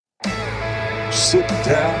sit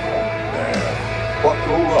down and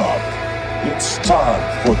buckle up. It's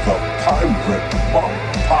time for the Pirate Monk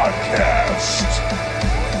Podcast.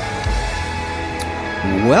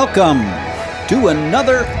 Welcome to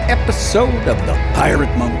another episode of the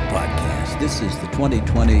Pirate Monk Podcast. This is the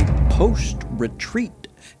 2020 post-retreat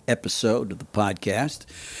episode of the podcast.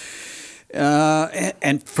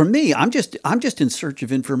 And for me, I'm just in search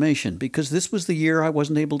of information because this was the year I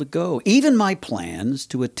wasn't able to go. Even my plans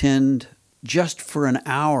to attend just for an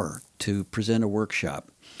hour to present a workshop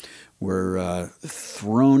were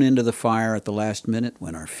thrown into the fire at the last minute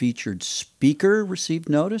when our featured speaker received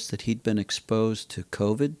notice that he'd been exposed to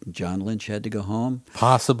COVID. John Lynch had to go home.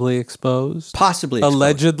 Possibly exposed? Possibly exposed.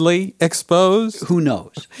 Allegedly exposed? Who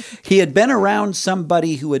knows? He had been around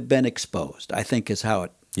somebody who had been exposed, I think is how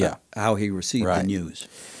he received the news.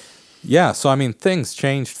 Yeah, so I mean, things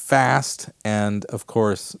changed fast, and of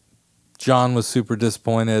course, John was super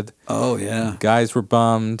disappointed. Oh, yeah. Guys were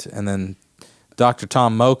bummed, and then Dr.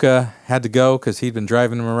 Tom Mocha had to go because he'd been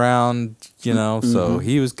driving him around, so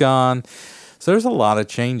he was gone. So there's a lot of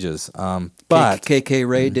changes. But KK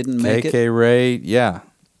Ray didn't make it? KK Ray, yeah.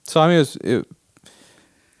 So I mean,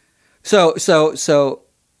 So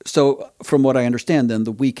from what I understand, then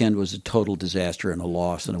the weekend was a total disaster and a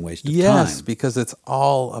loss and a waste of time. Yes, because it's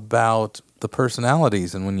all about the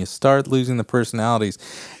personalities, and when you start losing the personalities,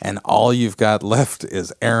 and all you've got left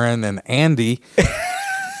is Aaron and Andy,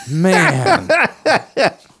 man,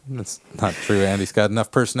 that's not true. Andy's got enough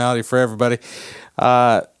personality for everybody.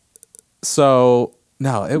 So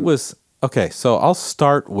no, it was okay. So I'll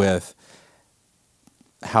start with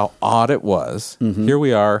how odd it was. Mm-hmm. Here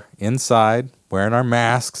we are inside, wearing our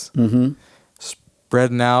masks,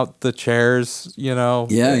 spreading out the chairs,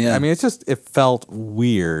 Yeah. I mean, it felt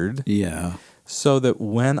weird. Yeah. So that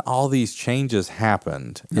when all these changes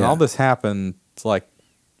happened, and all this happened like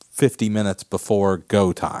 50 minutes before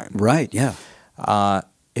go time. Right, yeah.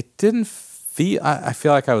 It didn't feel, I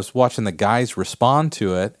feel like I was watching the guys respond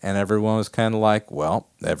to it, and everyone was kind of like, well,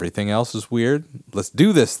 everything else is weird. Let's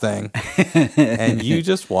do this thing. And you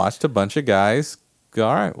just watched a bunch of guys go,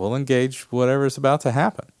 all right, we'll engage whatever's about to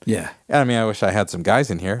happen. Yeah. I mean, I wish I had some guys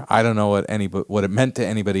in here. I don't know what it meant to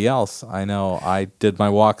anybody else. I know I did my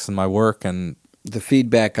walks and my work, and the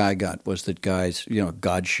feedback I got was that guys,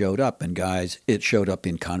 God showed up, and guys, it showed up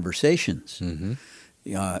in conversations,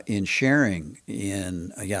 in sharing,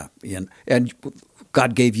 and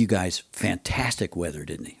God gave you guys fantastic weather,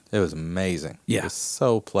 didn't He? It was amazing. Yeah. It was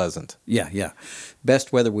so pleasant. Yeah.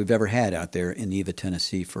 Best weather we've ever had out there in Eva,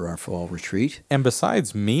 Tennessee for our fall retreat. And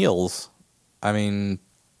besides meals, I mean,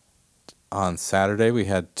 on Saturday we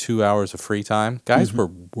had 2 hours of free time. Guys were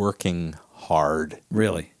working hard.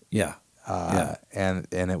 Really? Yeah. And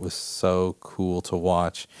it was so cool to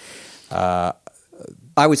watch.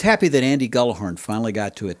 I was happy that Andy Gullahorn finally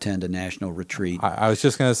got to attend a national retreat. I was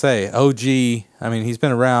just going to say, OG, I mean, he's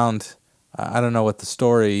been around. I don't know what the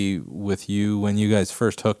story with you when you guys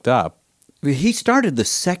first hooked up. He started the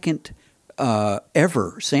second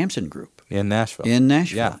ever Samson group. In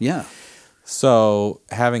Nashville. Yeah. So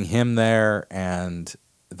having him there and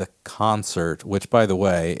the concert, which, by the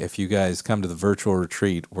way, if you guys come to the virtual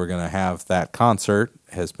retreat, we're going to have that concert,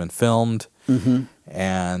 has been filmed,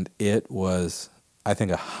 and it was, I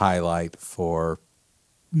think, a highlight for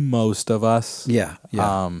most of us. Yeah.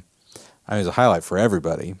 I mean, it was a highlight for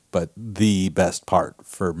everybody, but the best part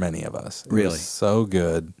for many of us. It was so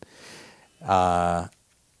good. I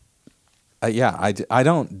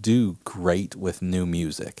don't do great with new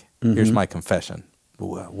music. Here's my confession.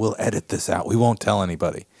 We'll edit this out. We won't tell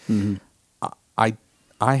anybody. I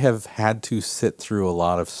have had to sit through a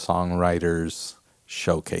lot of songwriters'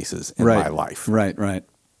 showcases in my life. Right.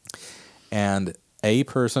 And a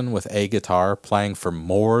person with a guitar playing for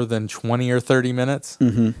more than 20 or 30 minutes,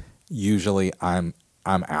 usually I'm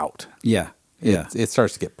out. Yeah. It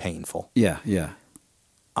starts to get painful. Yeah.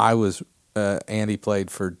 I was Andy played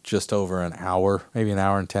for just over an hour, maybe an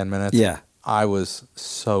hour and 10 minutes. Yeah. I was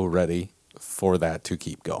so ready for that to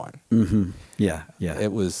keep going. Yeah.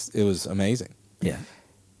 It was amazing. Yeah.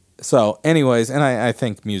 So anyways, and I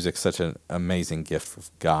think music's such an amazing gift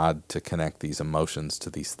of God to connect these emotions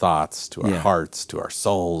to these thoughts, to our hearts, to our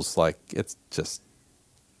souls. Like, it's just,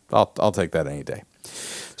 I'll take that any day.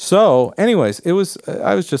 So anyways,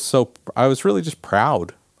 I was really just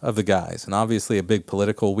proud of the guys. And obviously a big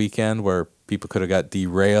political weekend where people could have got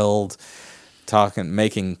derailed,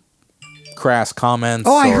 making crass comments.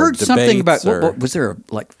 Oh, I heard something about, or, was there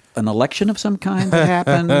an election of some kind that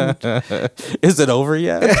happened? Is it over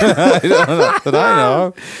yet? I don't know that I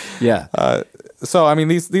know. Yeah. So, I mean,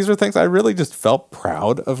 these are things I really just felt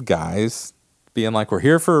proud of guys being like, we're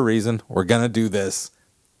here for a reason. We're going to do this.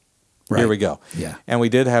 Right. Here we go. Yeah. And we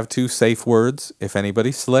did have 2 safe words if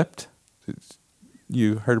anybody slipped.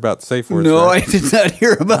 You heard about safe words? No, right? I did not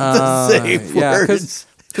hear about the safe words.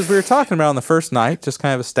 Because we were talking about on the first night, just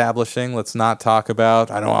kind of establishing, let's not talk about,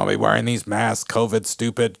 I don't want to be wearing these masks, COVID's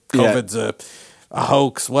stupid, COVID's a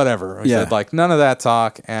hoax, whatever. We said, like, none of that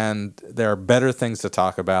talk, and there are better things to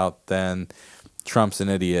talk about than Trump's an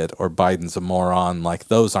idiot or Biden's a moron. Like,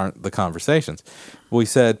 those aren't the conversations. We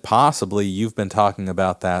said, possibly you've been talking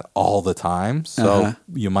about that all the time, so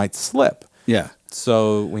you might slip. Yeah.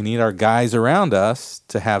 So we need our guys around us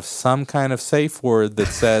to have some kind of safe word that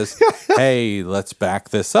says, hey, let's back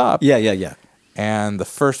this up. Yeah. And the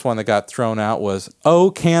first one that got thrown out was,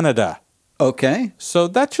 oh, Canada. Okay. So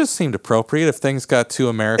that just seemed appropriate if things got too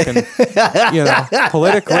American,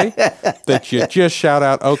 politically, that you just shout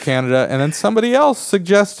out, oh, Canada. And then somebody else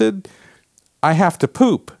suggested, I have to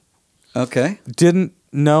poop. Okay. Didn't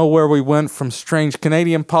know where we went from strange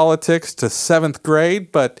Canadian politics to 7th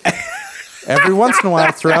grade, but every once in a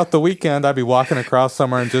while throughout the weekend, I'd be walking across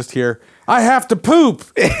somewhere and just hear, I have to poop.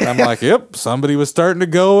 And I'm like, yep, somebody was starting to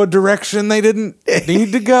go a direction they didn't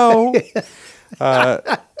need to go.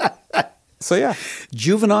 So, yeah.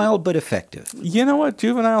 Juvenile but effective. You know what?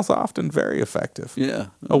 Juvenile's often very effective. Yeah.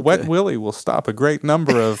 Okay. A wet willy will stop a great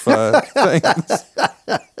number of things.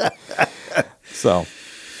 So,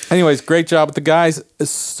 anyways, great job with the guys.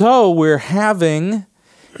 So, we're having...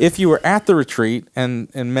 If you were at the retreat, and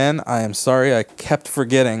men, I am sorry, I kept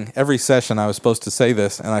forgetting. Every session I was supposed to say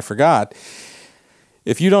this, and I forgot.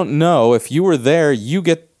 If you don't know, if you were there, you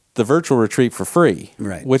get the virtual retreat for free.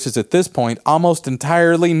 Right. Which is, at this point, almost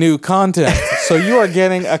entirely new content. So you are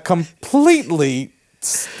getting a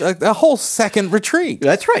whole second retreat.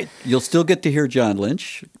 That's right. You'll still get to hear John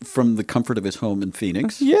Lynch from the comfort of his home in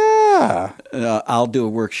Phoenix. Yeah. I'll do a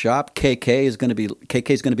workshop. KK is going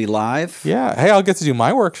to be live. Yeah. Hey, I'll get to do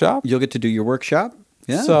my workshop. You'll get to do your workshop.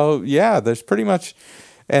 Yeah. So, yeah, there's pretty much,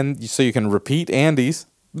 and so you can repeat Andy's.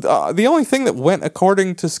 The only thing that went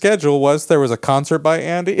according to schedule was there was a concert by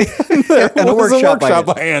Andy and there and was a workshop by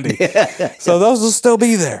by Andy. So those will still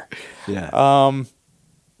be there. Yeah.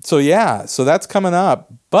 So that's coming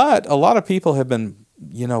up. But a lot of people have been,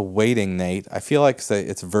 waiting, Nate. I feel like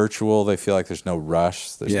it's virtual. They feel like there's no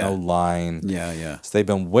rush. There's no line. Yeah. So they've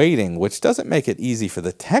been waiting, which doesn't make it easy for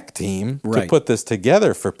the tech team to Right. put this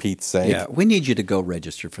together, for Pete's sake. Yeah. We need you to go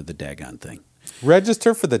register for the daggone thing.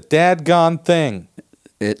 Register for the dadgone thing.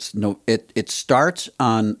 It starts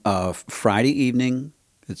on Friday evening.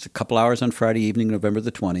 It's a couple hours on Friday evening, November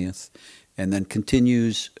the 20th, and then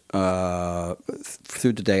continues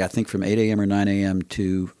through the day. I think from 8 a.m. or 9 a.m.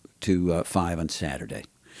 to 5 on Saturday,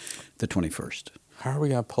 the 21st. How are we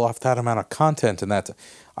going to pull off that amount of content in that?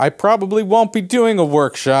 I probably won't be doing a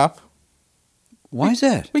workshop. Why is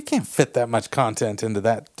that? We can't fit that much content into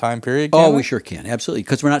that time period. Oh, can we sure can. Absolutely.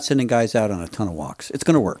 Because we're not sending guys out on a ton of walks. It's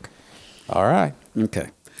going to work. All right. Okay.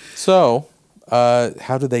 So,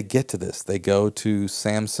 how do they get to this? They go to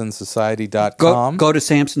samsonsociety.com. Go to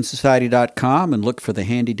samsonsociety.com and look for the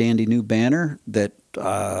handy-dandy new banner that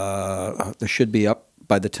there should be up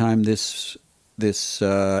by the time this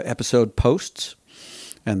episode posts,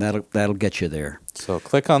 and that'll get you there. So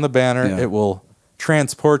click on the banner. Yeah. It will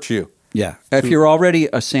transport you. Yeah. If you're already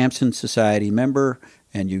a Samson Society member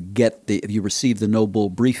and you receive the No Bull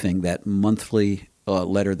Briefing, that monthly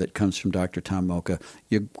letter that comes from Dr. Tom Mocha,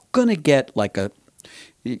 you're going to get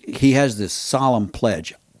he has this solemn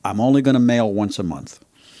pledge. I'm only going to mail once a month.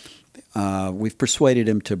 We've persuaded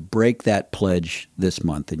him to break that pledge this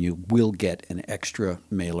month, and you will get an extra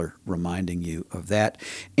mailer reminding you of that.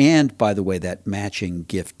 And, by the way, that matching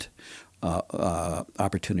gift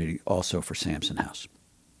opportunity also for Samson House.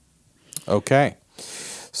 Okay.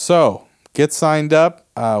 So get signed up.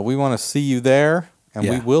 We want to see you there, and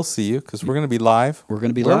we will see you because we're going to be live. We're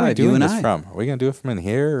going to be Where live, are we doing you and this I. from? Are we going to do it from in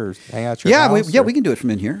here or hang out at your house? We can do it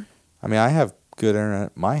from in here. I mean, I have good internet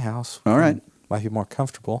at my house. All right. Might be more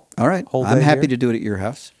comfortable. All right. Whole I'm day happy here. to do it at your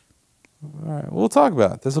house. All right. We'll talk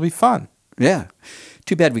about it. This will be fun. Yeah.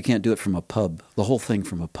 Too bad we can't do it from a pub. The whole thing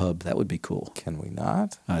from a pub. That would be cool. Can we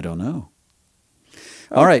not? I don't know.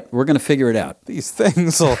 All right. We're going to figure it out. These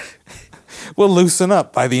things will loosen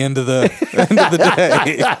up by the end of the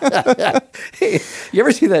day. Hey, you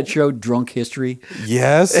ever see that show Drunk History?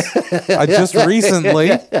 Yes. I just recently,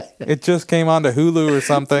 it just came onto Hulu or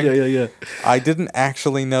something. Yeah. I didn't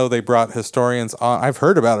actually know they brought historians on. I've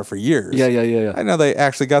heard about it for years. Yeah. I know they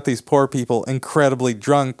actually got these poor people incredibly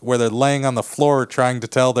drunk where they're laying on the floor trying to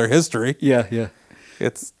tell their history. Yeah.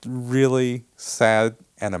 It's really sad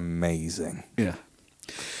and amazing. Yeah.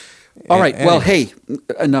 All right. Well, hey,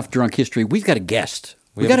 enough drunk history. We've got a guest.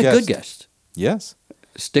 We got a good guest. Yes.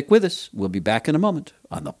 Stick with us. We'll be back in a moment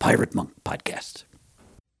on the Pirate Monk Podcast.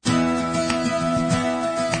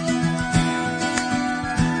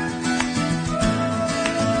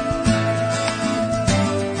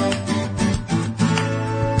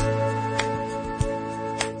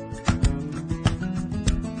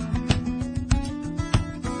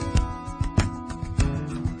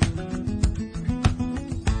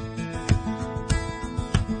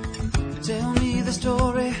 Tell me the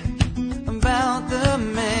story about the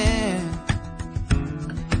man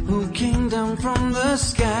who came down from the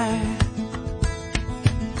sky,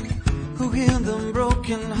 who healed the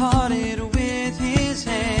broken-hearted with his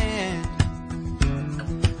hand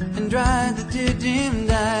and dried the tear-dim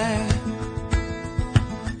die.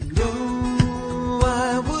 Oh,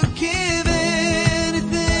 I would give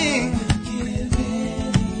anything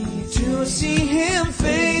to see him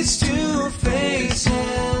face to face.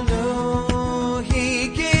 And oh, he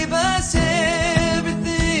gave us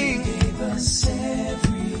everything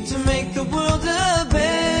to make the world a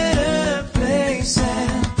better place.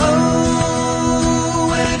 And oh,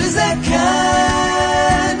 where does that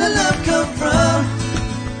kind of love come from?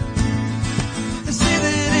 They say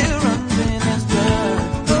that it runs in his blood.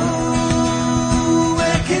 Oh,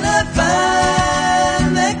 where can I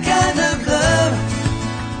find that kind of love?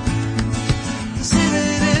 They say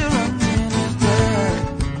that it runs in his blood.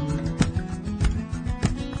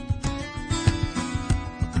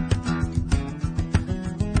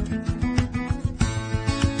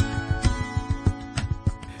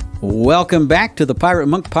 Welcome back to the Pirate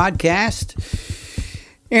Monk Podcast.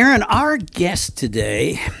 Aaron, our guest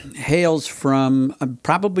today hails from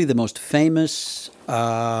probably the most famous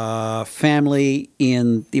family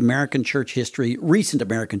in the American church history, recent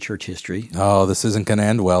American church history. Oh, this isn't going to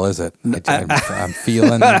end well, is it? I'm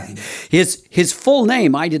feeling... His full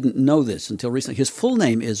name, I didn't know this until recently. His full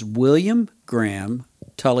name is William Graham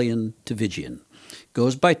Tullian Tavigian.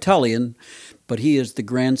 Goes by Tullian, but he is the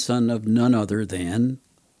grandson of none other than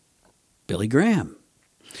Billy Graham.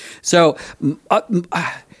 So, and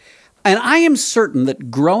I am certain that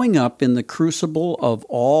growing up in the crucible of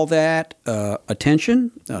all that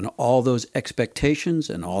attention and all those expectations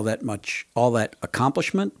and all that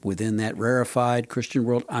accomplishment within that rarefied Christian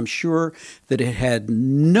world, I'm sure that it had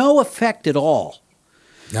no effect at all.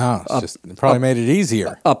 No, it's it probably made it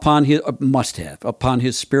easier. Upon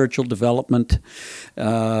his spiritual development.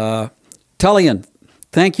 Tullian,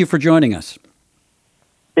 thank you for joining us.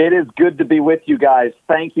 It is good to be with you guys.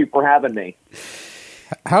 Thank you for having me.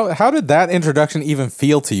 How did that introduction even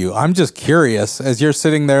feel to you? I'm just curious as you're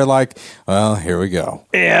sitting there like, well, here we go.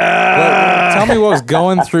 Yeah. Tell me what was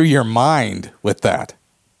going through your mind with that.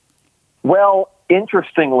 Well,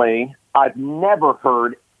 interestingly, I've never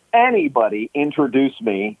heard anybody introduce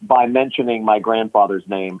me by mentioning my grandfather's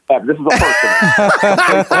name ever. This is the first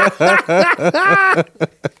time.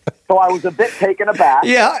 So I was a bit taken aback.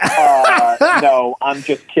 Yeah. No, I'm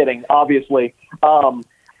just kidding, obviously.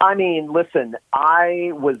 I mean, listen,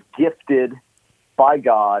 I was gifted by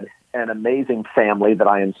God an amazing family that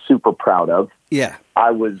I am super proud of. Yeah.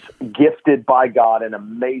 I was gifted by God an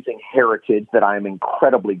amazing heritage that I am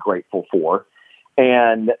incredibly grateful for.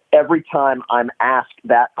 And every time I'm asked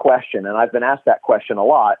that question, and I've been asked that question a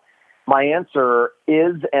lot, my answer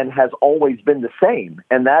is and has always been the same.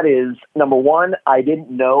 And that is, number one, I didn't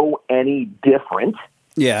know any different.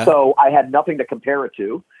 Yeah. So I had nothing to compare it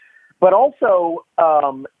to. But also,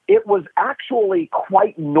 it was actually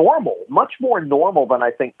quite normal, much more normal than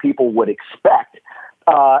I think people would expect.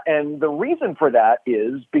 And the reason for that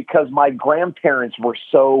is because my grandparents were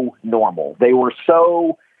so normal. They were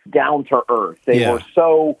so down to earth. They were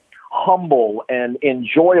so humble and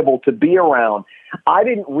enjoyable to be around. I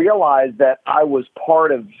didn't realize that I was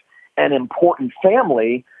part of an important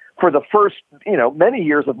family for the first, many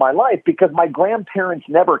years of my life because my grandparents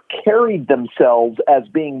never carried themselves as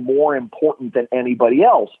being more important than anybody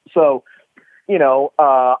else. So,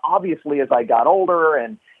 obviously as I got older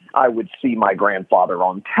and I would see my grandfather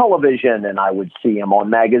on television and I would see him on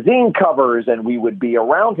magazine covers and we would be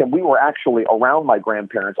around him. We were actually around my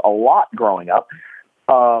grandparents a lot growing up.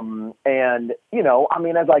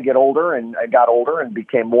 As I got older and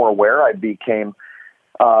became more aware, I became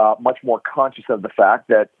much more conscious of the fact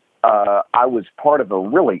that I was part of a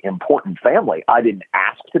really important family. I didn't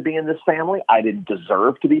ask to be in this family. I didn't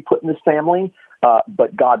deserve to be put in this family.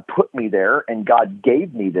 But God put me there and God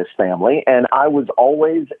gave me this family. And I was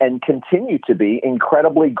always and continue to be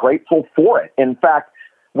incredibly grateful for it. In fact,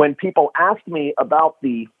 when people ask me about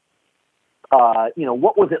the,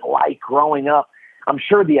 what was it like growing up I'm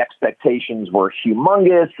sure the expectations were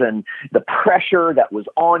humongous, and the pressure that was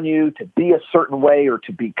on you to be a certain way or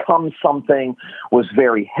to become something was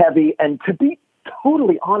very heavy. And to be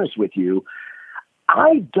totally honest with you,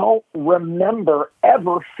 I don't remember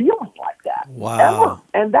ever feeling like that. Wow. Ever.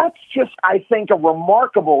 And that's just, I think, a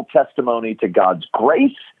remarkable testimony to God's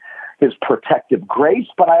grace, his protective grace.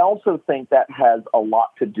 But I also think that has a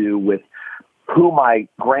lot to do with who my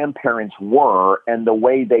grandparents were and the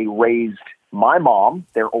way they raised my mom,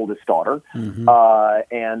 their oldest daughter,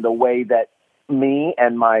 and the way that me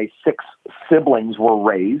and my 6 siblings were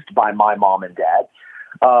raised by my mom and dad.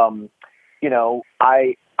 I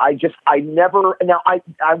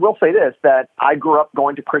will say this, that I grew up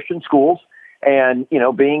going to Christian schools and,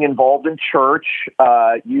 being involved in church,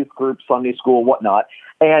 youth group, Sunday school, whatnot.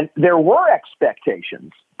 And there were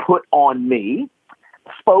expectations put on me,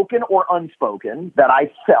 spoken or unspoken, that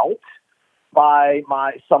I felt by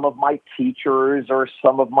some of my teachers or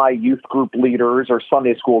some of my youth group leaders or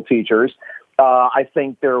Sunday school teachers. I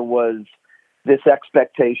think there was this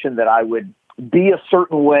expectation that I would be a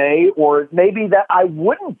certain way, or maybe that I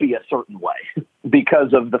wouldn't be a certain way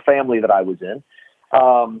because of the family that I was in.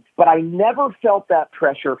 But I never felt that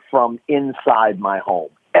pressure from inside my home,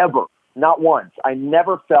 ever, not once. I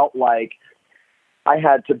never felt like I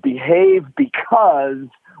had to behave because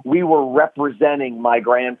we were representing my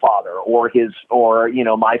grandfather or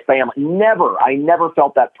my family. I never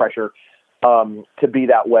felt that pressure to be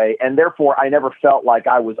that way. And therefore I never felt like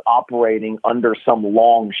I was operating under some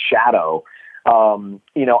long shadow.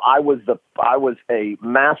 I was a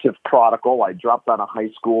massive prodigal. I dropped out of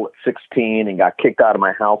high school at 16 and got kicked out of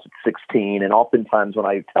my house at 16. And oftentimes when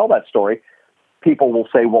I tell that story, people will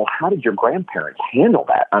say, well, how did your grandparents handle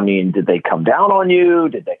that? I mean, did they come down on you?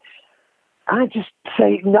 I just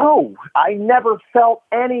say, no, I never felt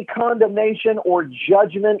any condemnation or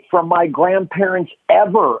judgment from my grandparents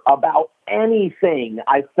ever about anything.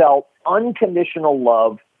 I felt unconditional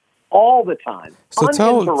love all the time. So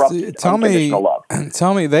tell me, love.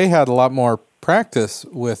 Tell me, they had a lot more practice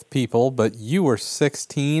with people, but you were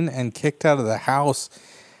 16 and kicked out of the house.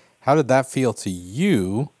 How did that feel to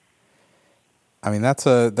you? I mean, that's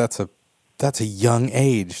a young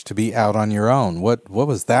age to be out on your own. What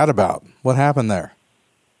was that about? What happened there?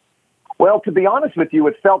 Well, to be honest with you,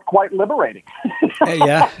 it felt quite liberating.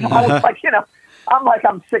 Yeah. I was like,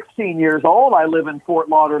 I'm 16 years old. I live in Fort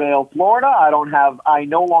Lauderdale, Florida. I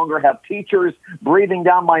no longer have teachers breathing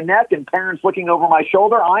down my neck and parents looking over my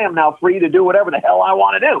shoulder. I am now free to do whatever the hell I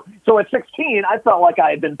want to do. So at 16, I felt like I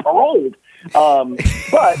had been paroled. For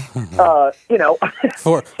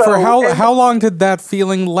how long did that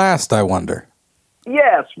feeling last, I wonder?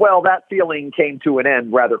 Yes, well, that feeling came to an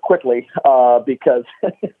end rather quickly, because,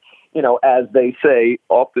 as they say,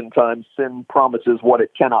 oftentimes sin promises what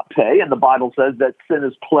it cannot pay. And the Bible says that sin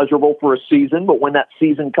is pleasurable for a season, but when that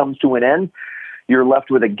season comes to an end, you're left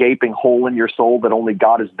with a gaping hole in your soul that only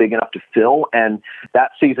God is big enough to fill. And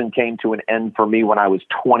that season came to an end for me when I was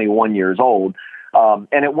 21 years old.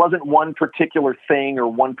 And it wasn't one particular thing or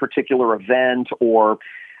one particular event or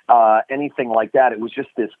anything like that. It was just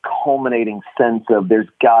this culminating sense of there's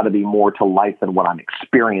got to be more to life than what I'm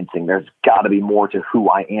experiencing. There's got to be more to who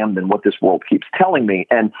I am than what this world keeps telling me.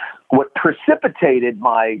 And what precipitated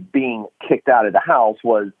my being kicked out of the house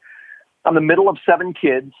was I'm the middle of 7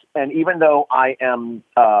 kids. And even though I am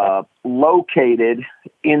located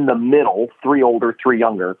in the middle, 3 older, 3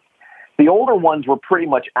 younger, the older ones were pretty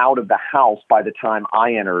much out of the house by the time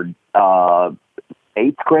I entered 8th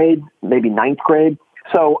grade, maybe 9th grade.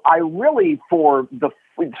 So I really, for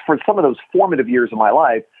some of those formative years of my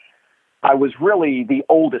life, I was really the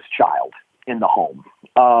oldest child in the home.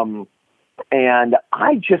 And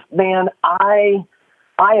I just, I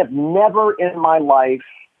have never in my life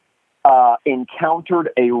encountered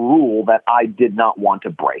a rule that I did not want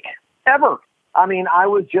to break, ever. I mean, I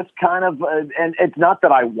was just kind of, and it's not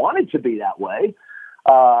that I wanted to be that way.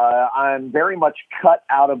 I'm very much cut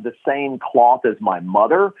out of the same cloth as my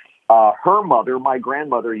mother. Her mother, my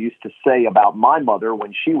grandmother, used to say about my mother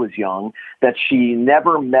when she was young that she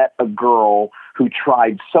never met a girl who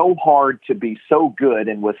tried so hard to be so good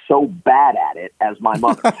and was so bad at it as my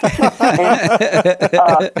mother.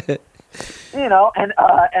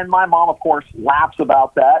 And my mom, of course, laughs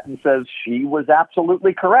about that and says she was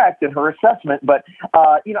absolutely correct in her assessment. But,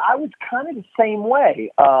 I was kind of the same way.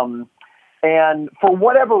 And for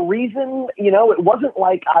whatever reason, it wasn't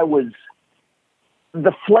like I was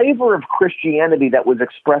the flavor of Christianity that was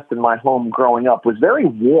expressed in my home growing up was very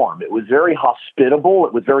warm. It was very hospitable.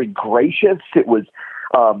 It was very gracious. It was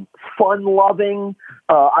fun-loving.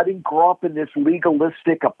 I didn't grow up in this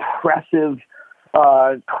legalistic, oppressive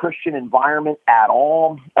Christian environment at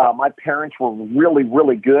all. My parents were really,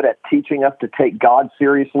 really good at teaching us to take God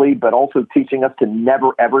seriously, but also teaching us to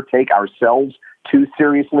never, ever take ourselves too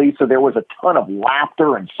seriously. So there was a ton of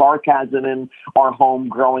laughter and sarcasm in our home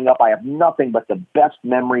growing up. I have nothing but the best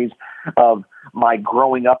memories of my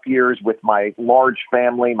growing up years with my large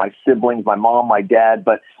family, my siblings, my mom, my dad.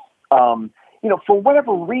 But, for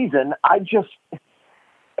whatever reason,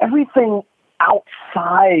 everything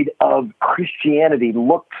outside of Christianity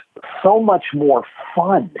looked so much more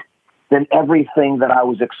fun than everything that I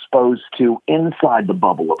was exposed to inside the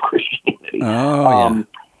bubble of Christianity. Oh,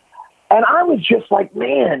 And I was just like,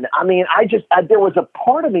 man, there was a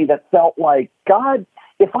part of me that felt like, God,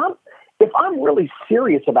 if I'm really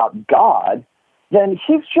serious about God, then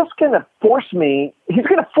he's just going to force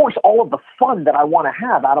all of the fun that I want to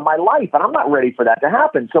have out of my life. And I'm not ready for that to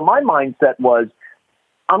happen. So my mindset was,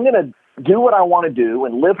 I'm going to do what I want to do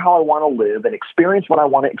and live how I want to live and experience what I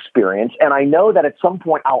want to experience. And I know that at some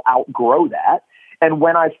point I'll outgrow that. And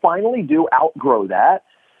when I finally do outgrow that,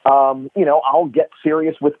 I'll get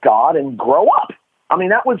serious with God and grow up. I mean,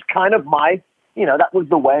 that was kind of that was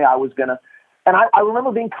the way I was going to. And I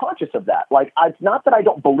remember being conscious of that. Like, it's not that I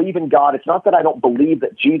don't believe in God. It's not that I don't believe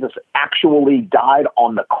that Jesus actually died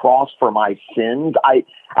on the cross for my sins. I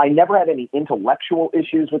never had any intellectual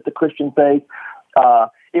issues with the Christian faith.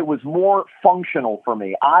 It was more functional for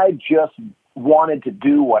me. I just wanted to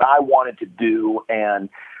do what I wanted to do, and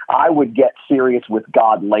I would get serious with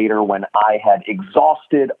God later when I had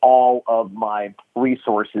exhausted all of my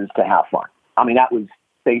resources to have fun. I mean, that was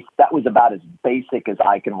about as basic as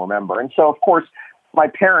I can remember. And so, of course, my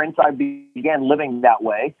parents, I began living that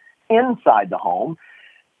way inside the home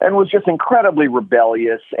and was just incredibly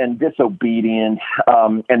rebellious and disobedient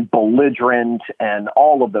and belligerent and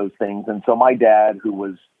all of those things. And so my dad, who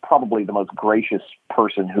was probably the most gracious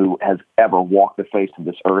person who has ever walked the face of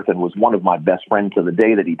this earth and was one of my best friends to the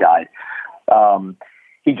day that he died,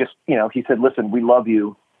 he said, listen, we love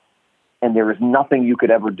you, and there is nothing you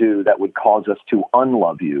could ever do that would cause us to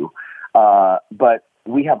unlove you. But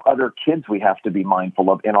we have other kids we have to be mindful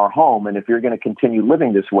of in our home. And if you're going to continue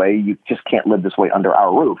living this way, you just can't live this way under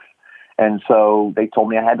our roof. And so they told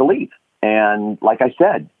me I had to leave. And like I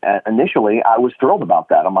said, initially I was thrilled about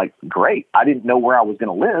that. I'm like, great. I didn't know where I was going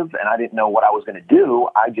to live and I didn't know what I was going to do.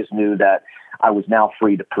 I just knew that I was now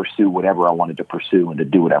free to pursue whatever I wanted to pursue and to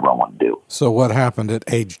do whatever I wanted to do. So what happened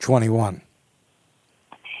at age 21?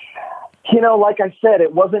 Like I said,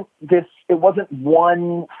 it wasn't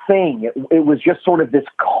one thing. It was just sort of this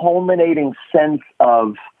culminating sense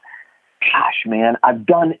of, gosh, man,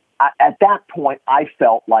 at that point, I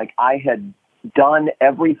felt like I had done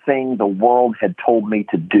everything the world had told me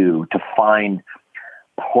to do to find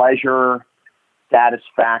pleasure,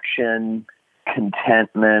 satisfaction,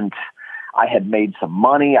 contentment. I had made some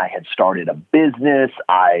money. I had started a business.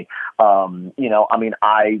 I had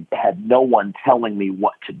no one telling me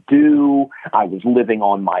what to do. I was living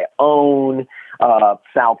on my own.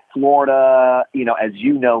 South Florida, as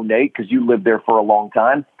you know, Nate, because you lived there for a long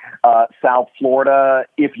time. South Florida,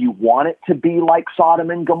 if you want it to be like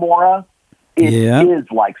Sodom and Gomorrah, it is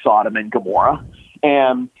like Sodom and Gomorrah.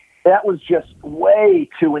 And that was just way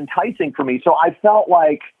too enticing for me. So I felt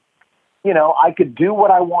like, I could do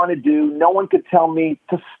what I want to do. No one could tell me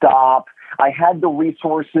to stop. I had the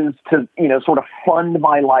resources to, sort of fund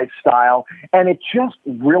my lifestyle. And it just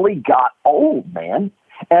really got old, man.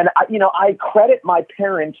 And, I credit my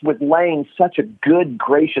parents with laying such a good,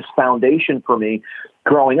 gracious foundation for me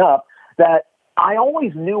growing up that I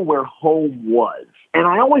always knew where home was. And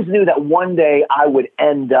I always knew that one day I would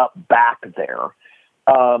end up back there.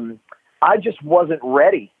 I just wasn't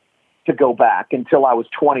ready to go back until I was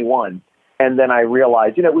 21. And then I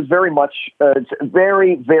realized, it was very much,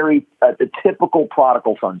 very, very the typical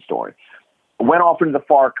prodigal son story. I went off into the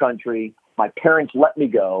far country. My parents let me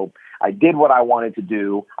go. I did what I wanted to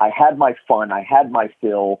do. I had my fun. I had my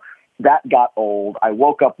fill. That got old. I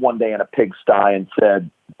woke up one day in a pigsty and said,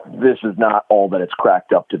 this is not all that it's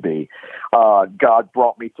cracked up to be. God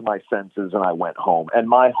brought me to my senses and I went home. And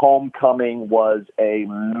my homecoming was a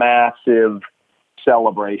massive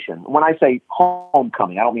celebration. When I say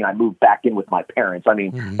homecoming, I don't mean I moved back in with my parents. I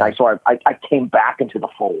mean, I came back into the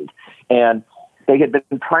fold, and they had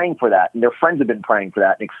been praying for that, and their friends had been praying for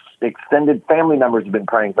that, and extended family members had been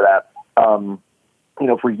praying for that,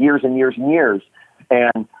 for years and years and years.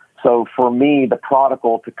 And so for me, the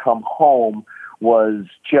prodigal to come home was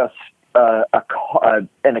just,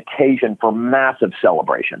 an occasion for massive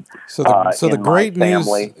celebration. So the great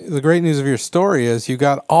news of your story is you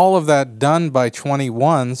got all of that done by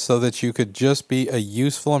 21 so that you could just be a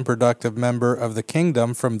useful and productive member of the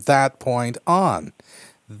kingdom from that point on.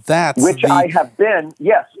 Which I have been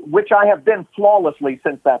flawlessly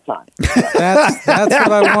since that time. That's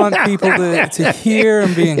what I want people to hear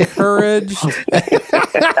and be encouraged.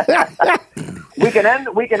 We can end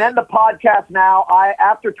the podcast now.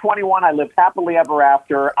 After 21, I lived happily ever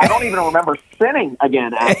after. I don't even remember sinning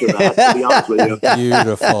again after that, to be honest with you.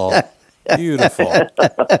 Beautiful.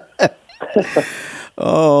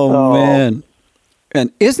 Oh, man.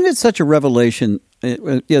 And isn't it such a revelation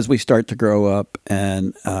as we start to grow up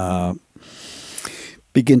and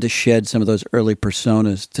begin to shed some of those early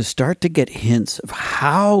personas, to start to get hints of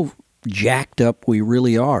how jacked up we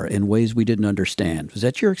really are in ways we didn't understand? Was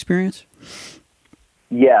that your experience?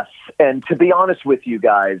 Yes. And to be honest with you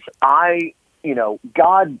guys,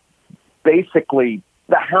 God basically,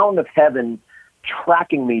 the hound of heaven,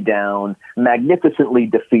 tracking me down, magnificently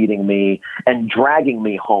defeating me, and dragging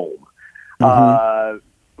me home,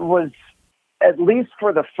 was, at least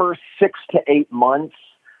for the first 6 to 8 months,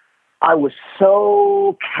 I was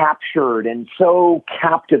so captured and so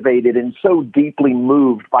captivated and so deeply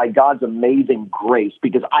moved by God's amazing grace,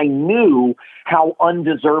 because I knew how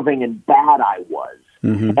undeserving and bad I was.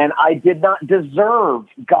 Mm-hmm. And I did not deserve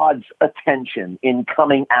God's attention in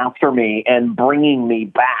coming after me and bringing me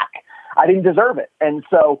back. I didn't deserve it. And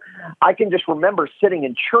so I can just remember sitting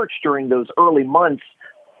in church during those early months,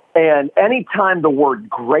 and anytime the word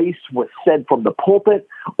grace was said from the pulpit,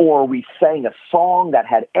 or we sang a song that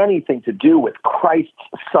had anything to do with Christ's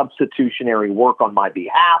substitutionary work on my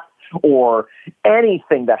behalf, or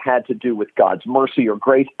anything that had to do with God's mercy or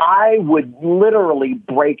grace, I would literally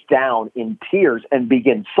break down in tears and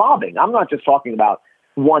begin sobbing. I'm not just talking about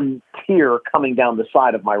one tear coming down the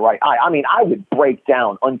side of my right eye. I mean, I would break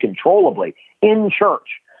down uncontrollably in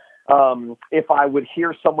church. If I would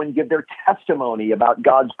hear someone give their testimony about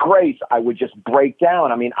God's grace, I would just break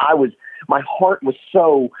down. I mean, my heart was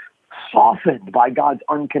so softened by God's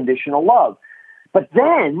unconditional love. But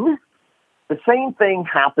then the same thing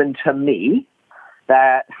happened to me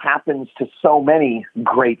that happens to so many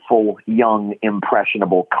grateful, young,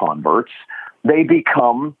 impressionable converts. They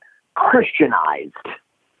become Christianized.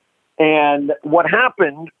 And what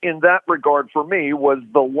happened in that regard for me was,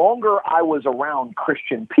 the longer I was around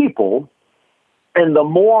Christian people, and the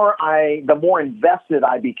more invested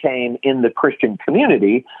I became in the Christian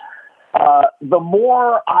community, the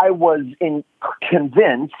more I was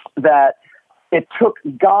convinced that it took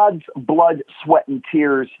God's blood, sweat, and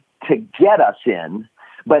tears to get us in,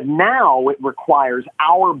 but now it requires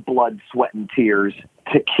our blood, sweat, and tears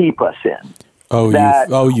to keep us in.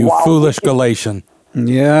 You foolish Galatian.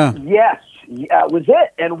 Yeah. Yes, it was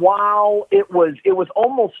it. And while it was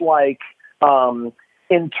almost like,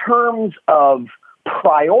 in terms of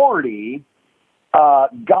priority,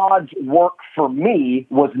 God's work for me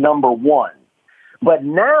was number one. But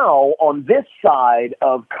now on this side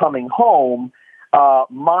of coming home,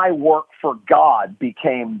 my work for God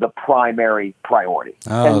became the primary priority.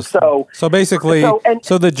 And so basically,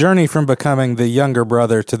 the journey from becoming the younger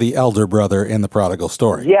brother to the elder brother in the prodigal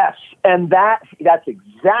story. Yes, and that's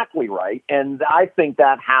exactly right. And I think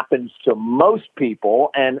that happens to most people.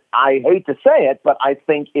 And I hate to say it, but I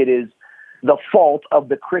think it is the fault of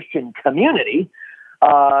the Christian community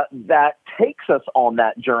that takes us on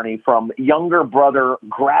that journey from younger brother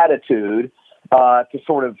gratitude to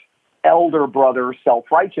sort of elder brother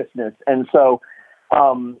self-righteousness. And so,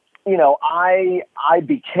 I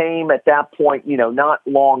became at that point, not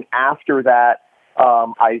long after that,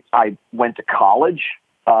 I went to college.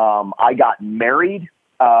 I got married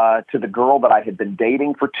to the girl that I had been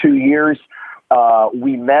dating for 2 years.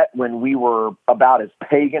 We met when we were about as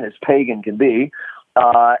pagan can be.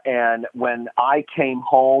 And when I came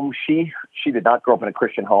home, she did not grow up in a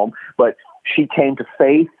Christian home, but she came to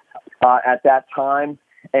faith at that time.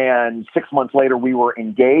 And 6 months later, we were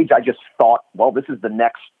engaged. I just thought, well, this is the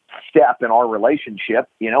next step in our relationship.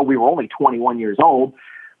 We were only 21 years old,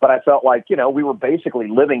 but I felt like, we were basically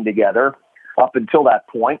living together up until that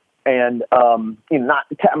point. And,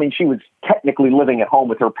 she was technically living at home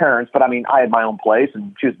with her parents, but I had my own place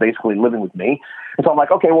and she was basically living with me. And so I'm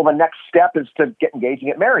like, okay, well, the next step is to get engaged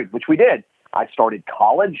and get married, which we did. I started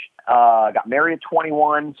college, got married at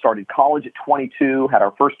 21, started college at 22, had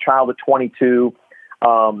our first child at 22.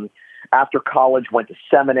 After college, went to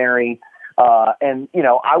seminary, and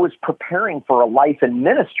I was preparing for a life in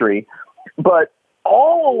ministry. But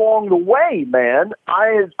all along the way, man,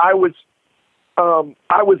 I was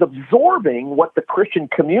I was absorbing what the Christian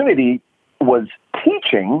community was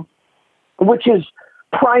teaching, which is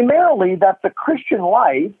primarily that the Christian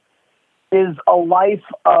life is a life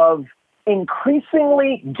of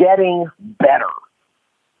increasingly getting better.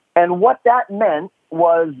 And what that meant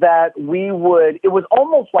was that it was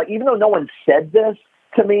almost like, even though no one said this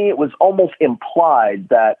to me, it was almost implied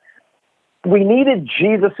that we needed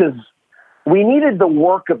the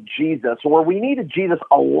work of Jesus, or we needed Jesus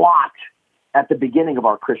a lot at the beginning of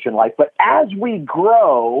our Christian life. But as we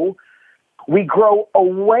grow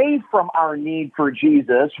away from our need for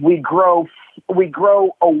Jesus. We grow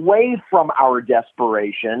away from our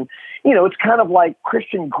desperation. You know, it's kind of like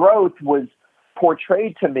Christian growth was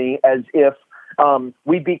portrayed to me as if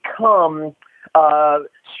we become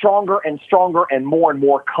stronger and stronger and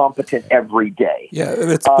more competent every day. Yeah,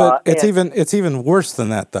 it's even worse than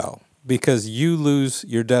that, though, because you lose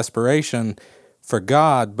your desperation for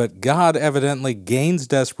God, but God evidently gains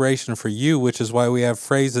desperation for you, which is why we have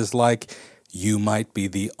phrases like, "You might be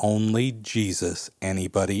the only Jesus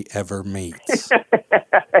anybody ever meets."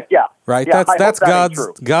 Yeah. Right? Yeah, That's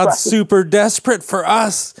God's right. super desperate for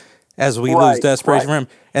us as we lose desperation for him.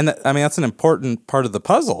 And that's an important part of the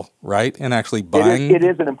puzzle, right? And actually buying it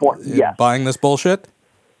is an important, yes. Buying this bullshit.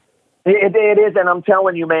 It is, and I'm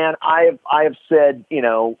telling you, man, I have said,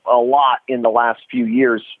 a lot in the last few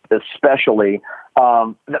years, especially,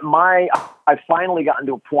 that I've finally gotten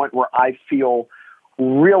to a point where I feel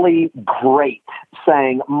really great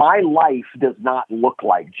saying my life does not look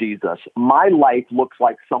like Jesus. My life looks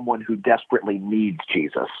like someone who desperately needs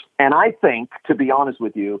Jesus. And I think, to be honest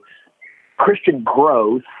with you, Christian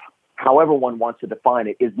growth, however one wants to define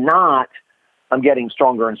it, is not I'm getting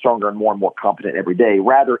stronger and stronger and more competent every day.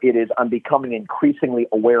 Rather, it is I'm becoming increasingly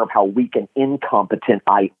aware of how weak and incompetent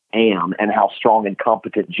I am and how strong and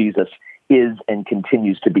competent Jesus is and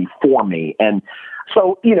continues to be for me. And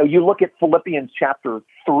so, you look at Philippians chapter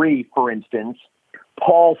 3, for instance,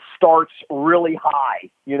 Paul starts really high,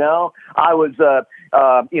 I was,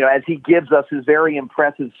 as he gives us his very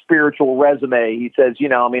impressive spiritual resume, he says,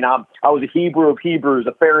 I was a Hebrew of Hebrews,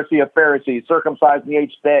 a Pharisee of Pharisees, circumcised on the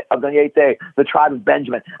eighth day, the tribe of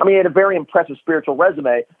Benjamin. He had a very impressive spiritual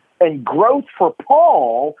resume. And growth for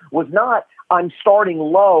Paul was not, I'm starting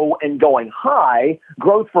low and going high.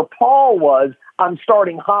 Growth for Paul was, I'm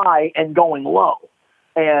starting high and going low.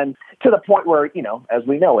 And to the point where, as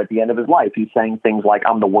we know, at the end of his life, he's saying things like,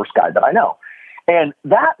 I'm the worst guy that I know. And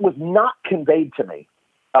that was not conveyed to me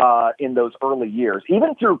in those early years.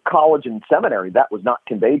 Even through college and seminary, that was not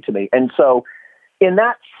conveyed to me. And so in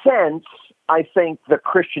that sense, I think the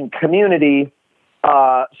Christian community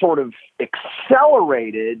sort of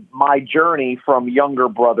accelerated my journey from younger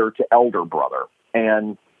brother to elder brother.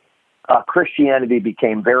 And Christianity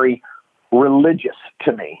became very religious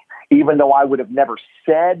to me. Even though I would have never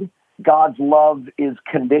said God's love is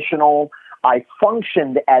conditional, I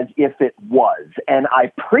functioned as if it was, and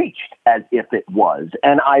I preached as if it was,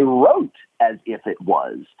 and I wrote as if it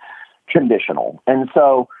was conditional. And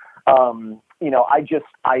so,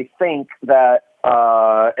 I think that,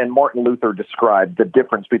 and Martin Luther described the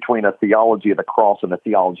difference between a theology of the cross and a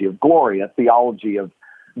theology of glory. A theology of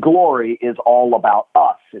glory is all about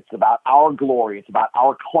us. It's about our glory. It's about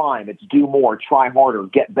our climb. It's do more, try harder,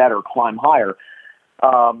 get better, climb higher.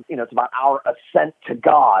 It's about our ascent to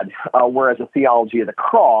God, whereas a theology of the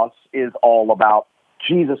cross is all about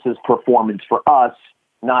Jesus's performance for us,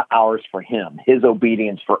 not ours for him. His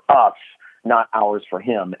obedience for us, not ours for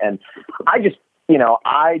him. And I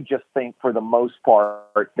just think for the most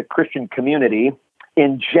part, the Christian community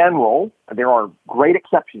in general, there are great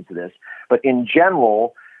exceptions to this, but in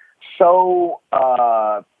general,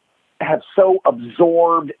 have so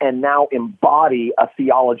absorbed and now embody a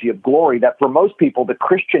theology of glory that for most people, the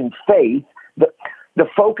Christian faith, the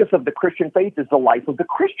focus of the Christian faith is the life of the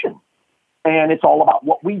Christian. And it's all about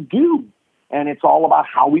what we do. And it's all about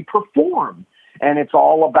how we perform. And it's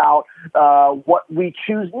all about what we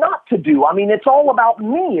choose not to do. It's all about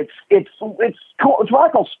me. It's what I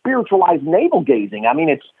call spiritualized navel gazing.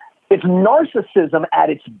 It's narcissism at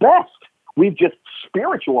its best. We've just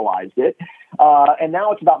spiritualized it, and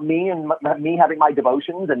now it's about me and me having my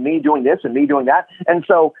devotions and me doing this and me doing that. And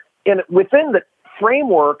so within the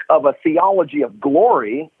framework of a theology of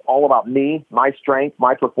glory, all about me, my strength,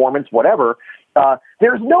 my performance, whatever,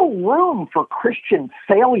 there's no room for Christian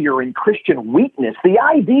failure and Christian weakness. The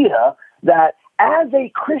idea that as a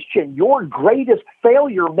Christian, your greatest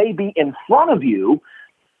failure may be in front of you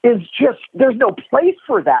is just, there's no place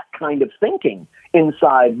for that kind of thinking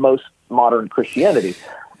inside most modern Christianity.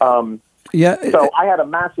 So I had a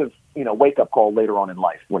massive, wake-up call later on in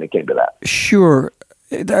life when it came to that. Sure.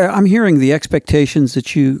 I'm hearing the expectations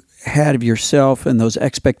that you had of yourself and those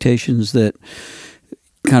expectations that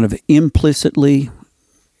kind of implicitly,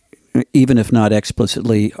 even if not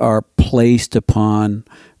explicitly, are placed upon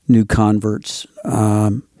new converts.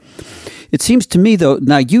 It seems to me, though,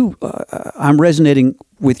 now I'm resonating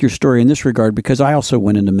with your story in this regard because I also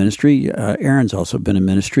went into ministry. Aaron's also been in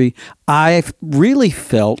ministry. I've really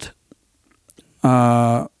felt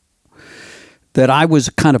that I was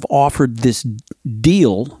kind of offered this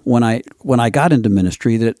deal when I got into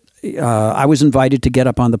ministry that I was invited to get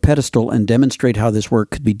up on the pedestal and demonstrate how this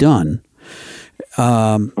work could be done,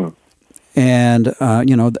 and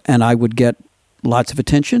I would get lots of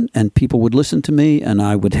attention, and people would listen to me, and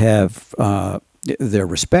I would have their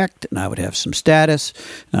respect, and I would have some status,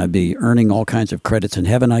 and I'd be earning all kinds of credits in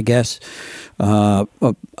heaven, I guess,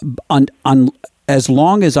 as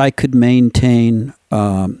long as I could maintain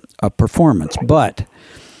a performance. But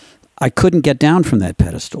I couldn't get down from that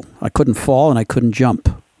pedestal. I couldn't fall, and I couldn't jump.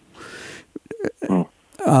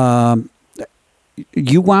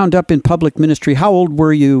 You wound up in public ministry. How old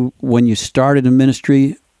were you when you started in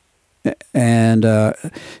ministry? And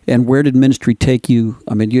where did ministry take you?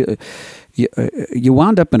 I mean, you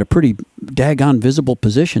wound up in a pretty daggone visible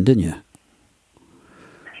position, didn't you?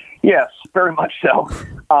 Yes, very much so.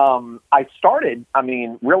 I started,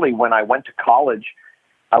 really when I went to college,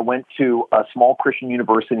 I went to a small Christian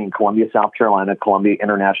university in Columbia, South Carolina, Columbia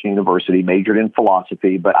International University, majored in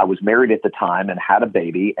philosophy, but I was married at the time and had a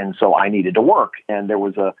baby, and so I needed to work. And there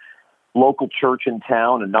was a local church in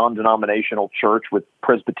town, a non-denominational church with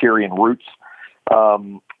Presbyterian roots,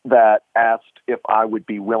 that asked if I would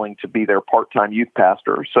be willing to be their part-time youth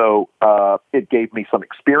pastor. So it gave me some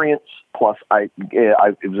experience, plus I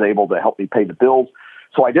was able to help me pay the bills.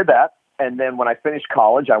 So I did that. And then when I finished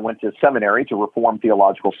college, I went to seminary, to Reformed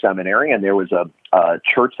Theological Seminary, and there was a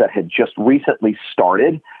church that had just recently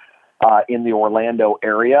started in the Orlando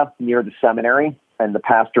area near the seminary. And the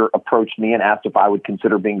pastor approached me and asked if I would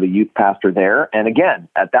consider being the youth pastor there. And again,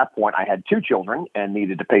 at that point, I had 2 children and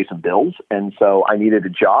needed to pay some bills. And so I needed a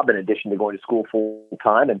job in addition to going to school full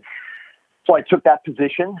time. And so I took that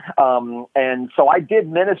position. And so I did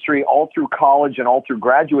ministry all through college and all through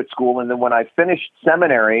graduate school. And then when I finished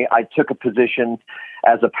seminary, I took a position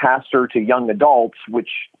as a pastor to young adults, which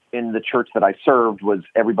in the church that I served was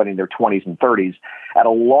everybody in their 20s and 30s, at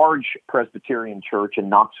a large Presbyterian church in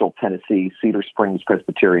Knoxville, Tennessee, Cedar Springs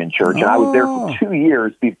Presbyterian Church. And I was there for 2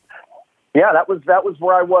 years. Yeah, that was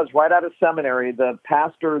where I was, right out of seminary. The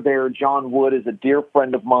pastor there, John Wood, is a dear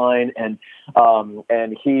friend of mine, and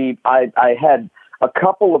I had a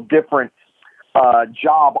couple of different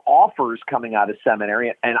job offers coming out of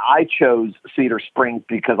seminary, and I chose Cedar Springs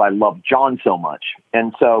because I loved John so much.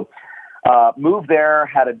 And so moved there,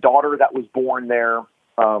 had a daughter that was born there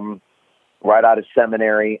right out of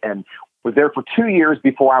seminary, and was there for 2 years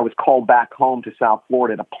before I was called back home to South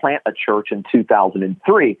Florida to plant a church in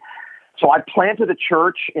 2003. So I planted a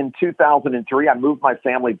church in 2003. I moved my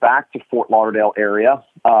family back to Fort Lauderdale area,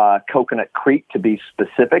 Coconut Creek to be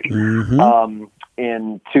specific,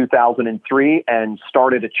 in 2003, and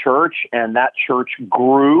started a church, and that church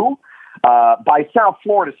grew. By South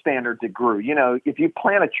Florida standards, it grew. You know, if you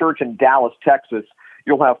plant a church in Dallas, Texas,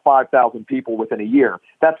 you'll have 5,000 people within a year.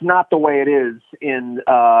 That's not the way it is in,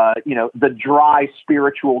 the dry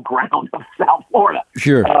spiritual ground of South Florida.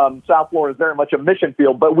 Sure. South Florida is very much a mission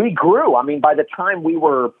field, but we grew. I mean, by the time we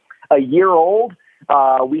were a year old,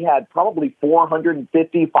 we had probably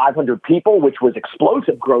 450, 500 people, which was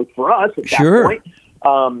explosive growth for us at that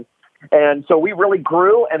point. And so we really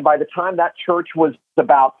grew. And by the time that church was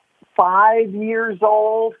about 5 years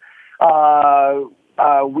old,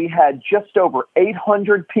 we had just over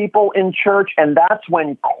 800 people in church, and that's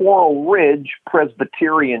when Coral Ridge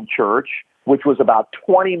Presbyterian Church, which was about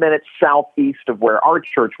 20 minutes southeast of where our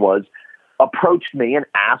church was, approached me and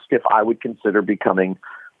asked if I would consider becoming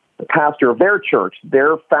the pastor of their church.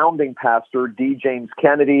 Their founding pastor, D. James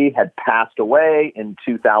Kennedy, had passed away in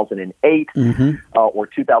 2008 or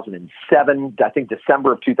 2007, I think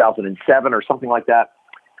December of 2007 or something like that.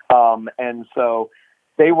 And so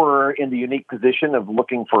they were in the unique position of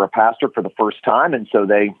looking for a pastor for the first time. And so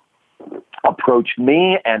they approached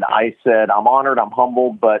me, and I said, I'm honored, I'm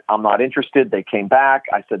humbled, but I'm not interested. They came back.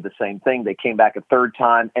 I said the same thing. They came back a third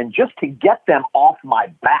time. And just to get them off my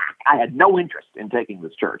back, I had no interest in taking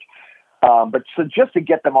this church. But so just to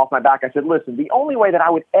get them off my back, I said, listen, the only way that I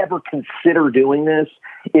would ever consider doing this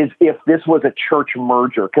is if this was a church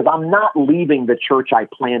merger, because I'm not leaving the church I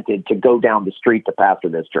planted to go down the street to pastor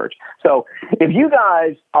this church. So if you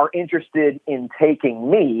guys are interested in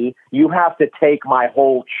taking me, you have to take my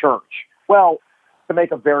whole church. Well, to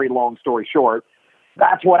make a very long story short,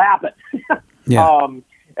 that's what happened. Yeah.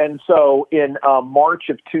 And so in March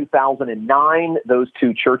of 2009, those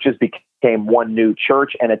two churches became one new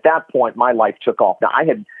church. And at that point, my life took off. Now, I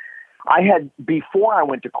had before I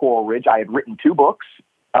went to Coral Ridge, I had written 2 books,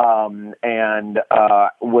 and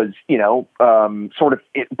was, sort of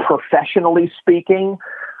professionally speaking,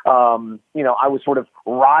 I was sort of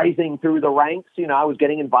rising through the ranks. I was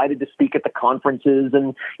getting invited to speak at the conferences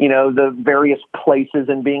and, the various places,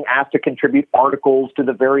 and being asked to contribute articles to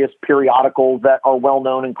the various periodicals that are well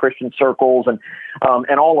known in Christian circles, and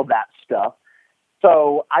all of that stuff.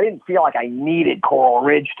 So I didn't feel like I needed Coral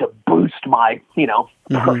Ridge to boost my,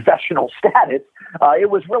 professional status. It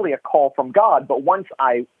was really a call from God. But once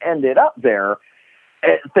I ended up there,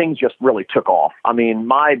 things just really took off. I mean,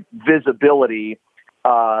 my visibility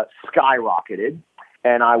skyrocketed,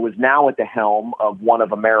 and I was now at the helm of one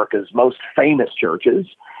of America's most famous churches,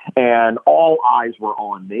 and all eyes were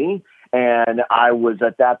on me. And I was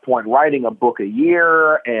at that point writing a book a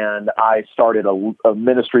year, and I started a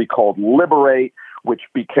ministry called Liberate, which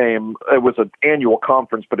it was an annual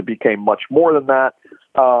conference, but it became much more than that.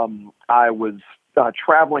 I was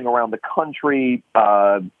traveling around the country,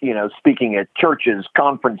 speaking at churches,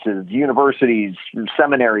 conferences, universities,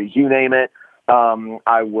 seminaries, you name it.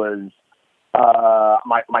 I was,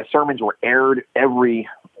 my sermons were aired every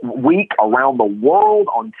week around the world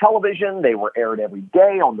on television. They were aired every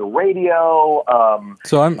day on the radio.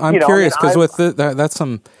 So I'm curious, because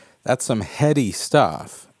that's some heady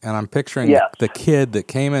stuff, and I'm picturing the kid that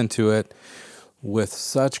came into it with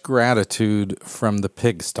such gratitude from the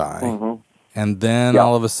pigsty, and then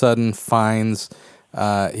all of a sudden finds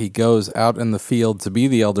he goes out in the field to be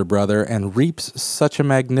the elder brother and reaps such a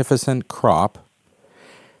magnificent crop.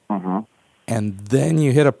 And then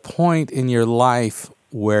you hit a point in your life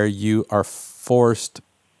where you are forced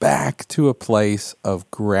back to a place of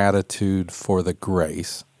gratitude for the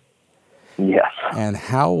grace. Yes. And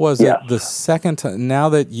how was it the second time, now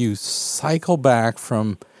that you cycle back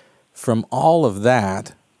from all of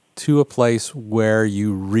that to a place where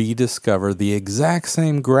you rediscover the exact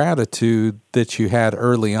same gratitude that you had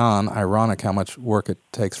early on? Ironic how much work it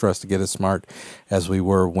takes for us to get as smart as we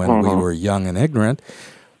were when we were young and ignorant.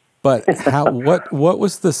 But what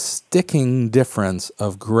was the sticking difference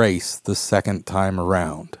of grace the second time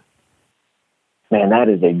around? Man, that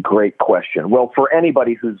is a great question. Well, for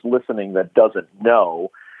anybody who's listening that doesn't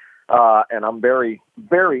know, and I'm very,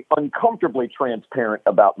 very uncomfortably transparent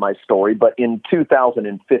about my story, but in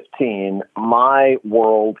 2015, my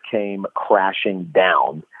world came crashing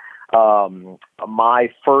down.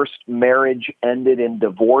 My first marriage ended in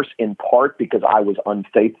divorce, in part because I was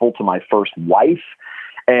unfaithful to my first wife.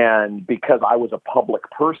 And because I was a public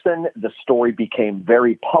person, the story became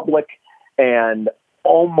very public, and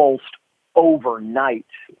almost overnight,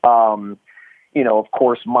 of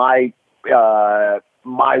course, my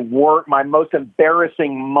most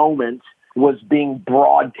embarrassing moment was being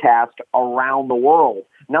broadcast around the world,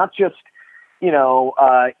 not just,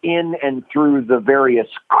 in and through the various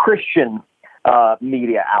Christian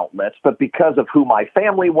media outlets, but because of who my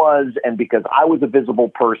family was and because I was a visible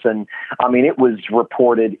person. I mean, it was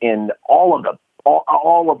reported in all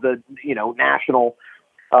of the national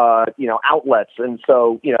outlets, and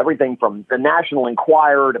so everything from the National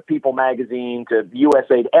Enquirer to People Magazine to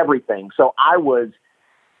USA, everything. So I was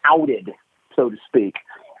outed, so to speak,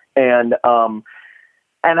 and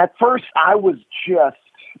at first I was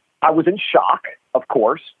in shock, of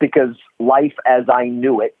course, because life as I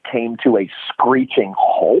knew it came to a screeching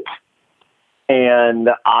halt. And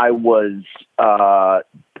I was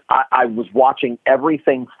watching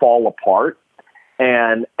everything fall apart.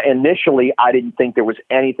 And initially, I didn't think there was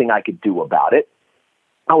anything I could do about it.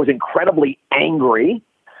 I was incredibly angry.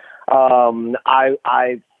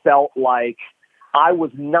 I felt like I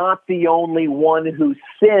was not the only one who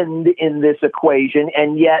sinned in this equation,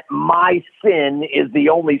 and yet my sin is the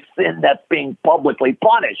only sin that's being publicly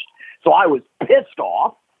punished. So I was pissed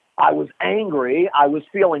off. I was angry. I was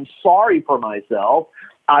feeling sorry for myself.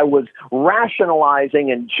 I was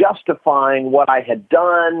rationalizing and justifying what I had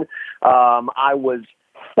done. I was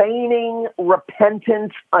feigning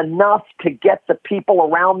repentance enough to get the people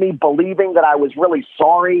around me believing that I was really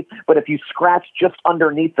sorry. But if you scratch just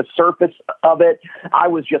underneath the surface of it, I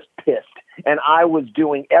was just pissed. And I was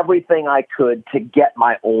doing everything I could to get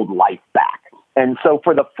my old life back. And so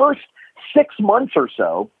for the first 6 months or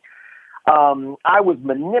so, I was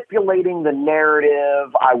manipulating the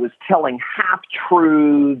narrative. I was telling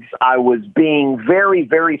half-truths. I was being very,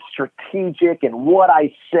 very strategic in what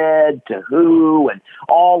I said to who and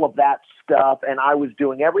all of that stuff. And I was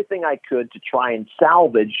doing everything I could to try and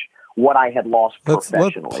salvage what I had lost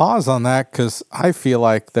professionally. Let's pause on that, because I feel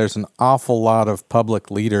like there's an awful lot of public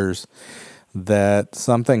leaders that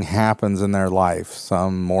something happens in their life,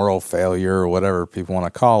 some moral failure or whatever people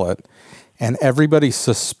want to call it, and everybody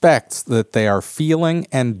suspects that they are feeling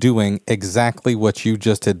and doing exactly what you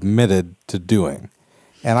just admitted to doing.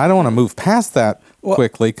 And I don't want to move past that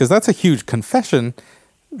quickly, because that's a huge confession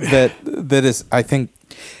that is, I think...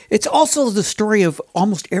 It's also the story of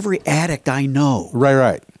almost every addict I know.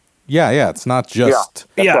 Right. Yeah. It's not just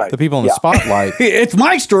the people in the spotlight. It's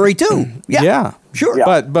my story too. Yeah. Sure.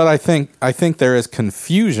 Yeah. But I think there is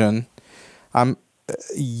confusion.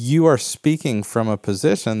 You are speaking from a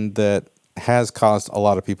position that has caused a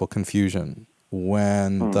lot of people confusion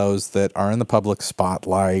when those that are in the public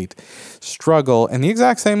spotlight struggle in the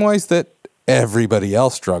exact same ways that everybody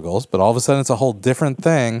else struggles, but all of a sudden it's a whole different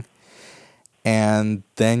thing. And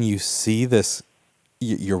then you see this,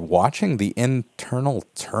 you're watching the internal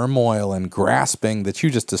turmoil and grasping that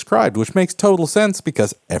you just described, which makes total sense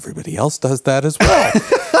because everybody else does that as well.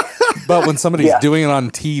 But when somebody's doing it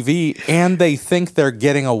on TV and they think they're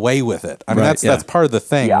getting away with it, I mean, that's part of the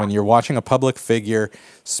thing. When you're watching a public figure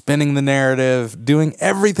spinning the narrative, doing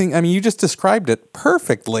everything, I mean, you just described it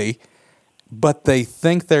perfectly, but they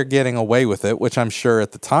think they're getting away with it, which I'm sure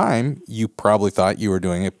at the time you probably thought you were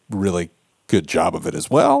doing a really good job of it as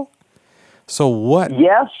well. So what?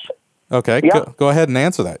 Yes. Okay, go ahead and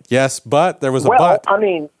answer that. Yes, but there was a but. Well, I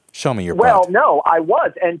mean, show me your well, butt. no, I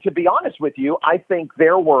was. And to be honest with you, I think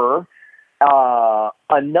there were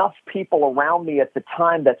enough people around me at the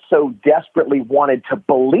time that so desperately wanted to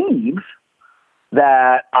believe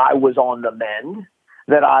that I was on the mend,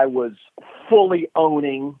 that I was fully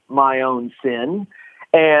owning my own sin.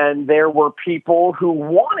 And there were people who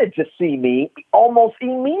wanted to see me almost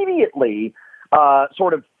immediately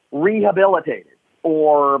sort of rehabilitated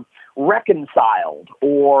or reconciled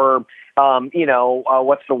or,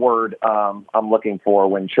 what's the word I'm looking for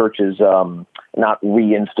when churches not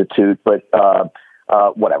reinstitute, but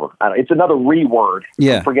whatever. It's another re-word.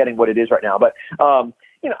 Yeah. I'm forgetting what it is right now. But,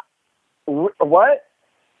 what?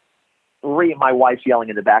 My wife's yelling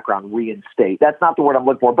in the background, reinstate. That's not the word I'm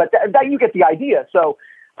looking for, but that you get the idea. So,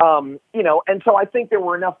 and so I think there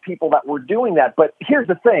were enough people that were doing that. But here's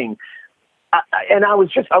the thing. I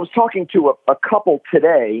was talking to a couple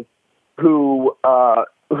today who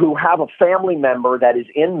have a family member that is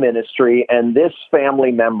in ministry, and this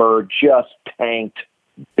family member just tanked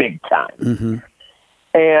big time. Mm-hmm.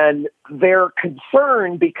 And they're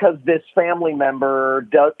concerned because this family member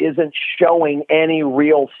isn't showing any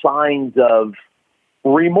real signs of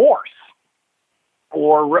remorse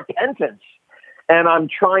or repentance. And I'm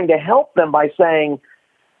trying to help them by saying,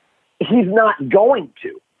 he's not going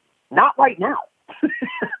to. Not right now.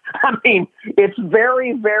 I mean, it's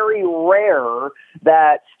very, very rare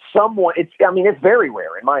that someone, it's very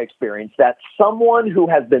rare in my experience that someone who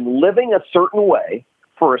has been living a certain way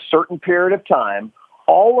for a certain period of time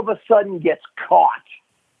all of a sudden gets caught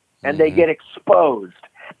and they get exposed,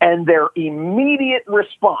 and their immediate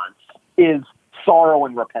response is sorrow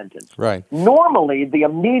and repentance. Right. Normally, the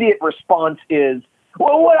immediate response is,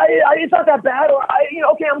 well, it's not that bad, or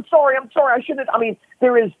okay, I'm sorry, I shouldn't. I mean,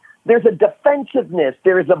 there's a defensiveness,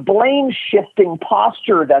 there's a blame-shifting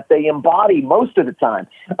posture that they embody most of the time.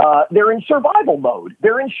 They're in survival mode.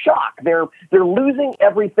 They're in shock. They're losing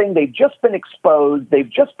everything. They've just been exposed. They've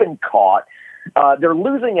just been caught. They're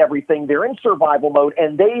losing everything. They're in survival mode,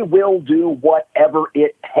 and they will do whatever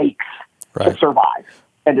it takes to survive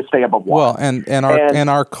and to stay above water. Well, and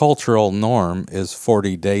our cultural norm is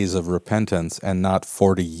 40 days of repentance and not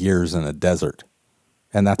 40 years in a desert.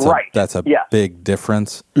 And that's a big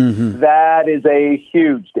difference. Mm-hmm. That is a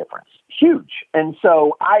huge difference. Huge. And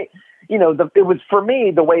so it was, for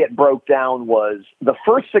me, the way it broke down was the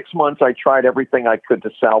first 6 months I tried everything I could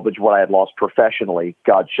to salvage what I had lost professionally.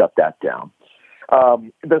 God shut that down.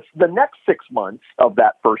 The next 6 months of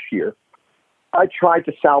that first year, I tried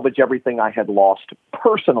to salvage everything I had lost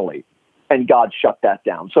personally, and God shut that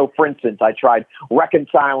down. So, for instance, I tried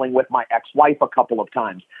reconciling with my ex-wife a couple of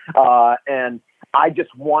times, and I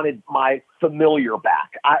just wanted my familiar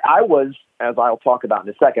back. I was, as I'll talk about in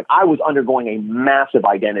a second, I was undergoing a massive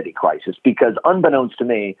identity crisis because, unbeknownst to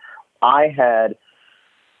me, I had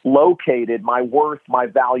located my worth, my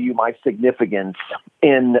value, my significance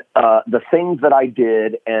in the things that I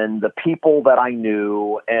did and the people that I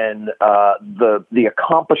knew and the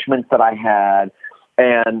accomplishments that I had.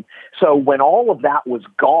 And so when all of that was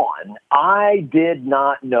gone, I did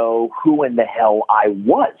not know who in the hell I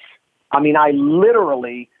was. I mean, I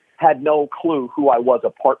literally had no clue who I was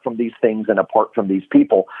apart from these things and apart from these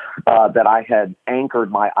people that I had anchored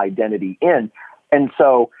my identity in. And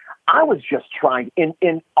so I was just trying,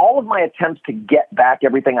 in all of my attempts to get back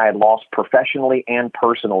everything I had lost professionally and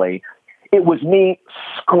personally, it was me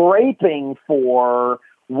scraping for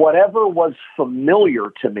whatever was familiar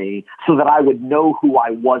to me so that I would know who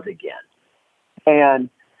I was again. And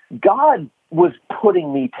God was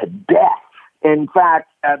putting me to death. In fact,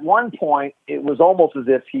 at one point, it was almost as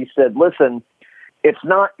if he said, listen, it's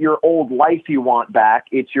not your old life you want back.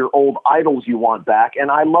 It's your old idols you want back.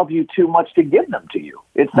 And I love you too much to give them to you.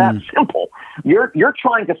 It's that simple. You're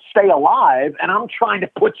trying to stay alive, and I'm trying to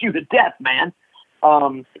put you to death, man.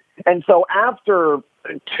 And so after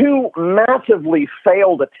 2 massively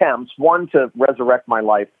failed attempts, one to resurrect my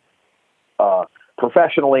life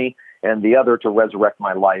professionally and the other to resurrect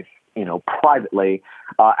my life, privately,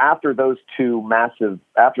 after those two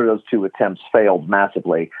attempts failed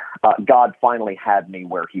massively, God finally had me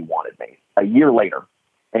where he wanted me a year later.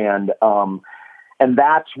 And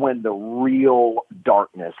that's when the real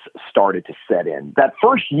darkness started to set in. That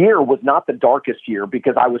first year was not the darkest year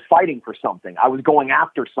because I was fighting for something. I was going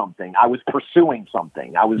after something. I was pursuing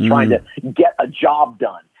something. I was trying to get a job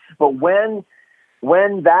done. But when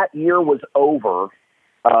that year was over,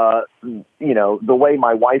 the way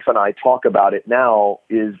my wife and I talk about it now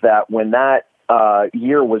is that when that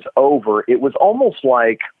year was over, it was almost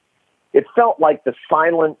like, it felt like the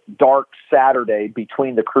silent, dark Saturday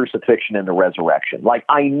between the crucifixion and the resurrection. Like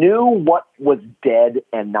I knew what was dead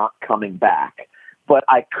and not coming back, but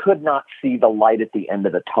I could not see the light at the end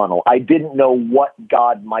of the tunnel. I didn't know what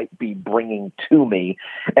God might be bringing to me.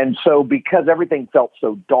 And so because everything felt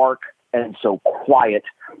so dark and so quiet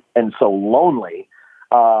and so lonely,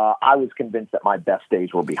 I was convinced that my best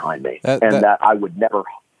days were behind me that I would never.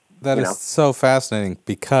 That is so fascinating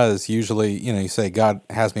because usually, you say God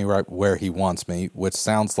has me right where he wants me, which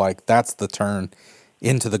sounds like that's the turn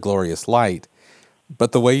into the glorious light.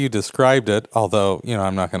 But the way you described it, although,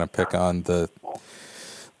 I'm not going to pick on the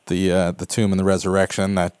tomb and the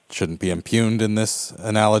resurrection, that shouldn't be impugned in this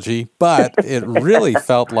analogy, but it really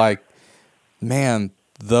felt like, man,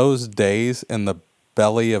 those days in the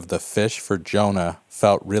belly of the fish for Jonah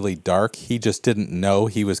felt really dark. He just didn't know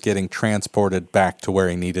he was getting transported back to where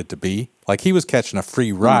he needed to be. Like he was catching a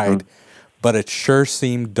free ride, but it sure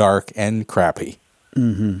seemed dark and crappy.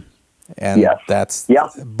 Mm-hmm. And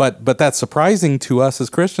but that's surprising to us as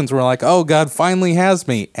Christians. We're like, oh, God finally has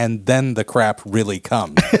me. And then the crap really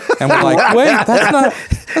comes. And we're like, wait,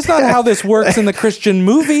 that's not how this works in the Christian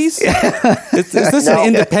movies. Is this an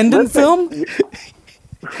independent film?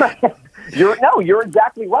 You're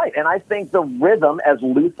exactly right. And I think the rhythm, as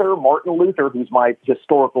Martin Luther, who's my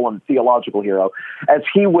historical and theological hero, as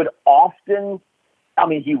he would often,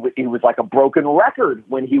 he was like a broken record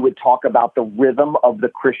when he would talk about the rhythm of the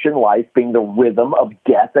Christian life being the rhythm of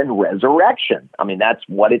death and resurrection. That's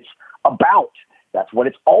what it's about. That's what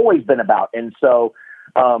it's always been about. And so,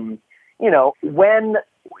 when,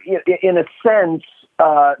 in a sense,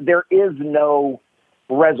 there is no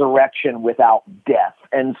resurrection without death.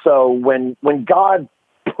 And so when God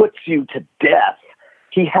puts you to death,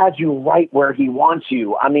 he has you right where he wants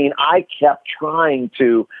you. I kept trying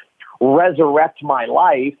to resurrect my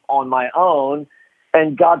life on my own,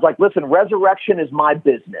 and God's like, listen, resurrection is my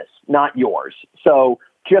business, not yours. So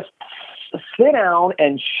just sit down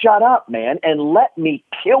and shut up, man, and let me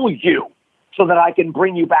kill you so that I can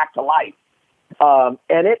bring you back to life.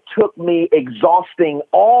 And it took me exhausting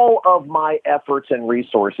all of my efforts and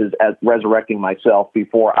resources at resurrecting myself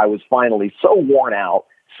before I was finally so worn out,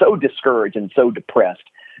 so discouraged, and so depressed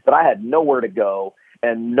that I had nowhere to go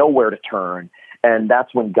and nowhere to turn. And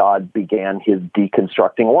that's when God began his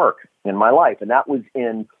deconstructing work in my life. And that was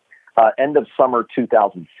in end of summer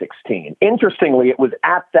 2016. Interestingly, it was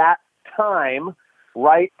at that time,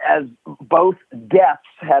 right as both deaths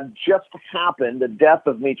had just happened, the death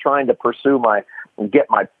of me trying to get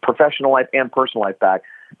my professional life and personal life back,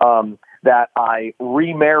 that I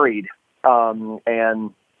remarried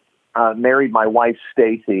and married my wife,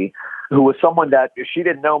 Stacy, who was someone that she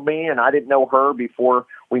didn't know me and I didn't know her before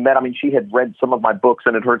we met. She had read some of my books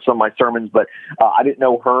and had heard some of my sermons, but I didn't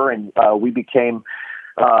know her, and we became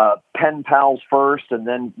pen pals first and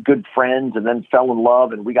then good friends, and then fell in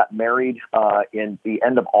love, and we got married in the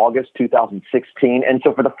end of August 2016. And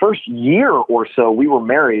so for the first year or so we were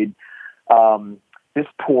married, this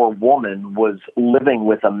poor woman was living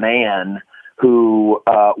with a man who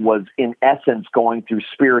was in essence going through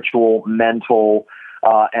spiritual, mental,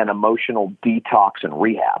 and emotional detox and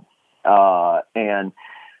rehab. And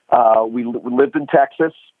we lived in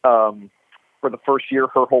Texas. For the first year,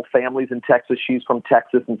 her whole family's in Texas. She's from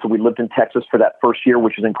Texas. And so we lived in Texas for that first year,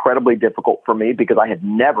 which was incredibly difficult for me because I had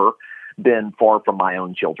never been far from my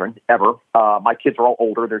own children ever. My kids are all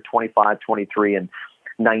older. They're 25, 23, and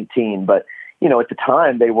 19. But, you know, at the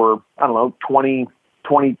time they were, 20,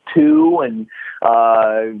 22 and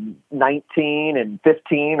 19 and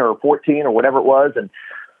 15 or 14 or whatever it was. And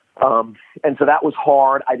so that was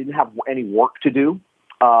hard. I didn't have any work to do.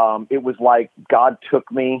 It was like God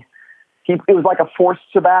took me. It was like a forced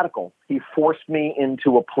sabbatical. He forced me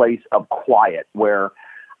into a place of quiet where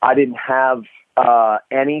I didn't have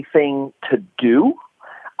anything to do.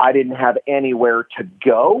 I didn't have anywhere to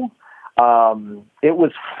go. It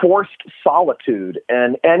was forced solitude.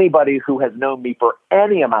 And anybody who has known me for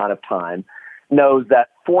any amount of time knows that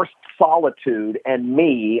forced solitude and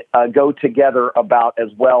me go together about as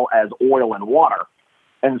well as oil and water.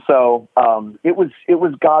 And so it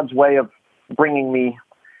was God's way of bringing me,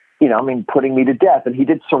 putting me to death. And he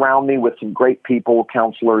did surround me with some great people,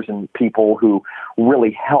 counselors, and people who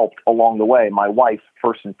really helped along the way. My wife,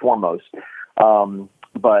 first and foremost.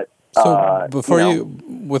 So before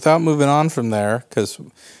without moving on from there, because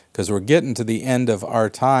we're getting to the end of our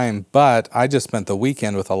time, but I just spent the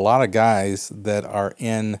weekend with a lot of guys that are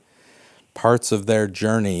in parts of their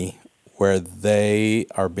journey where they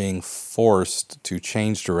are being forced to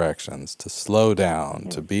change directions, to slow down,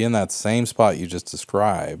 to be in that same spot you just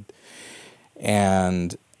described.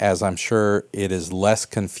 And as I'm sure it is less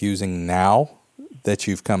confusing now that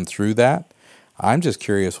you've come through that, I'm just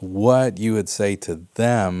curious what you would say to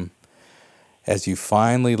them as you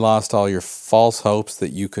finally lost all your false hopes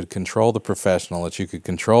that you could control the professional, that you could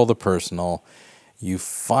control the personal. You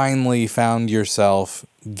finally found yourself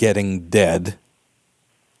getting dead,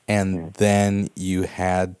 and then you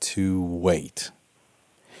had to wait.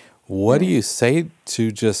 What do you say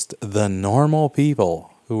to just the normal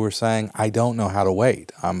people who were saying, I don't know how to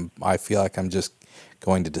wait. I feel like I'm just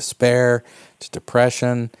going to despair, to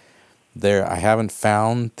depression. I haven't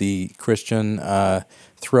found the Christian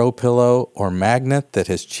throw pillow or magnet that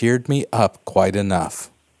has cheered me up quite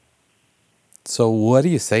enough. So what do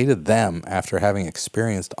you say to them after having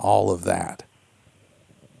experienced all of that?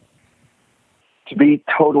 To be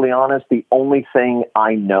totally honest, the only thing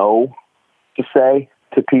I know to say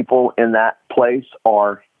to people in that place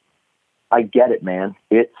are, I get it, man.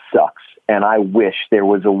 It sucks. And I wish there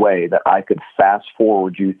was a way that I could fast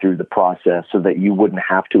forward you through the process so that you wouldn't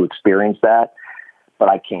have to experience that, but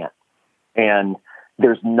I can't. And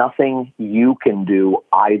there's nothing you can do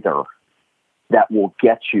either that will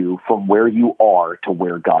get you from where you are to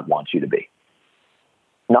where God wants you to be.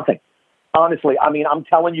 Nothing. Honestly, I'm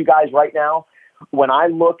telling you guys right now, when I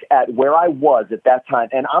look at where I was at that time,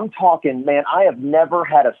 and I'm talking, man, I have never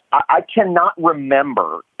had I cannot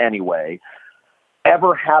remember anyway,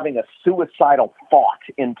 ever having a suicidal thought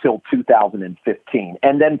until 2015.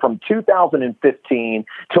 And then from 2015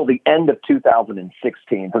 till the end of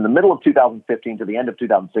 2016, from the middle of 2015 to the end of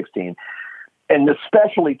 2016, and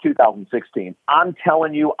especially 2016, I'm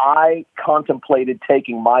telling you, I contemplated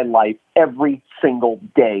taking my life every single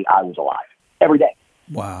day I was alive. Every day.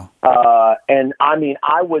 Wow. And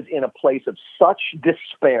I was in a place of such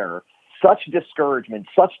despair, such discouragement,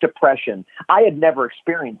 such depression. I had never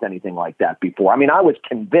experienced anything like that before. I was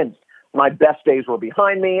convinced my best days were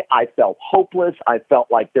behind me. I felt hopeless. I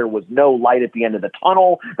felt like there was no light at the end of the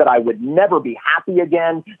tunnel, that I would never be happy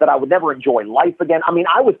again, that I would never enjoy life again.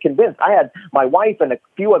 I was convinced. I had my wife and a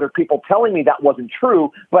few other people telling me that wasn't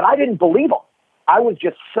true, but I didn't believe them. I was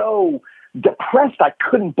just so depressed. I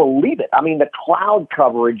couldn't believe it. The cloud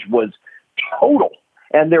coverage was total,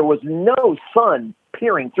 and there was no sun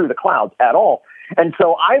peering through the clouds at all. And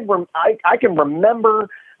so I can remember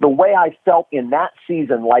the way I felt in that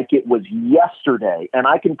season like it was yesterday. And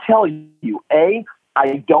I can tell you, I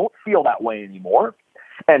don't feel that way anymore.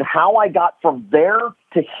 And how I got from there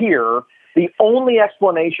to here, the only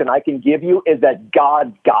explanation I can give you is that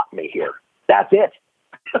God got me here. That's it.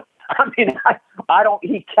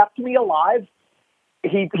 He kept me alive.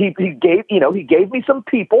 He gave me some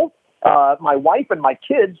people, my wife and my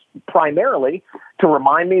kids primarily, to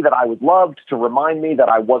remind me that I was loved, to remind me that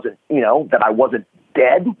I wasn't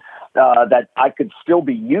dead, that I could still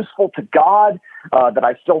be useful to God, that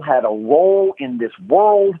I still had a role in this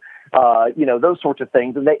world, those sorts of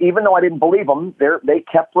things. And even though I didn't believe them, they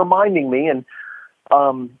kept reminding me. And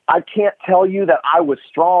I can't tell you that I was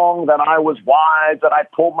strong, that I was wise, that I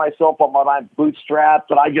pulled myself up by my bootstraps,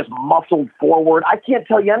 that I just muscled forward. I can't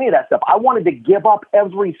tell you any of that stuff. I wanted to give up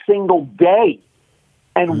every single day.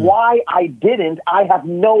 And why I didn't, I have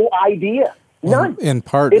no idea. None. In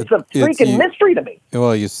part, it's a freaking mystery to me.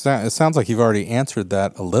 Well, it sounds like you've already answered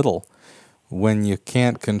that a little. When you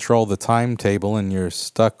can't control the timetable and you're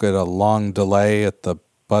stuck at a long delay at the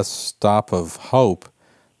bus stop of hope,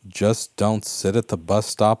 just don't sit at the bus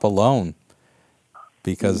stop alone.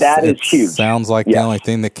 Because that is it huge. Sounds like the only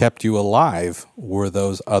thing that kept you alive were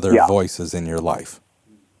those other voices in your life.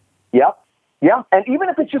 Yep. Yeah. And even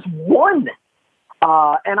if it's just one,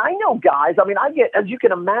 and I know guys, I mean, I get, as you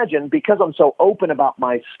can imagine, because I'm so open about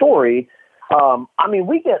my story, I mean,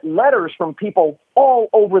 we get letters from people all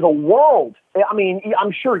over the world. I mean,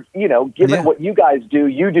 I'm sure, given what you guys do,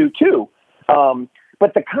 you do too.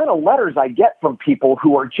 But the kind of letters I get from people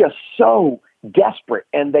who are just so desperate,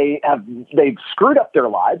 and they've screwed up their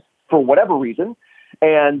lives for whatever reason,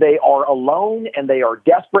 and they are alone, and they are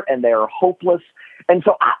desperate, and they are hopeless. And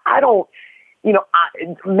so I don't,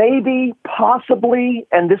 maybe, possibly,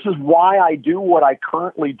 and this is why I do what I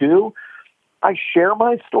currently do, I share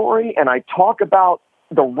my story and I talk about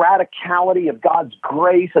the radicality of God's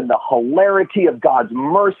grace and the hilarity of God's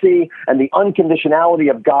mercy and the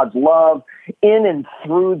unconditionality of God's love in and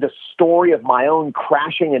through the story of my own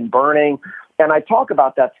crashing and burning. And I talk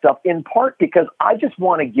about that stuff in part because I just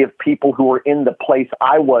want to give people who are in the place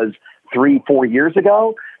I was 3-4 years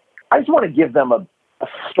ago, I just want to give them a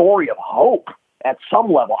story of hope at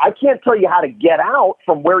some level. I can't tell you how to get out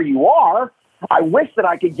from where you are. I wish that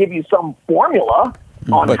I could give you some formula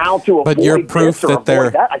on how to avoid but you're proof this or that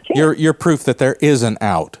avoid that. I can't. You're proof that there is an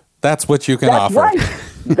out. That's what you can offer. Right.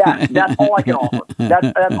 That's all I can offer.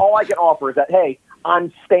 That's all I can offer is that, hey,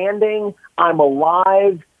 I'm standing, I'm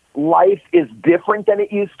alive, life is different than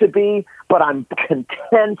it used to be, but I'm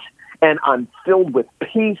content and I'm filled with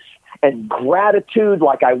peace and gratitude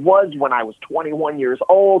like I was when I was 21 years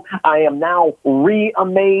old. I am now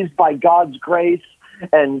re-amazed by God's grace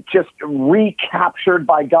and just recaptured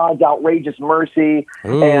by God's outrageous mercy.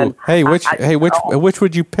 Ooh. And which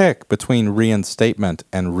would you pick between reinstatement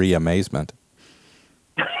and re-amazement?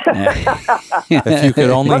 If you could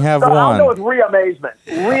only have one. I'll go with re-amazement.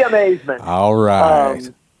 Re-amazement. All right.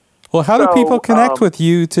 Well, how do people connect with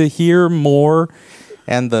you to hear more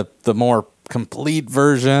and the more complete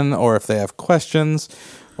version, or if they have questions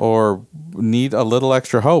or need a little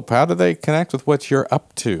extra hope, how do they connect with what you're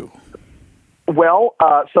up to? Well,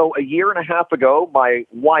 so a year and a half ago, my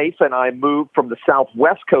wife and I moved from the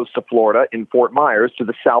southwest coast of Florida in Fort Myers to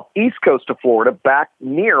the southeast coast of Florida, back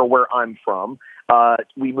near where I'm from.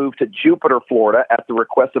 We moved to Jupiter, Florida, at the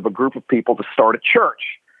request of a group of people to start a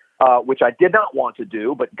church, which I did not want to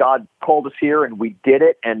do, but God called us here and we did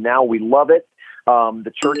it, and now we love it.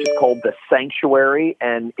 The church is called The Sanctuary,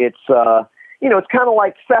 and it's it's kind of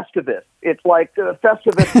like Festivus. It's like the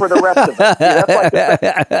Festivus for the rest of us.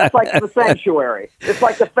 That's like the Sanctuary. It's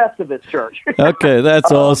like the Festivus church. Okay,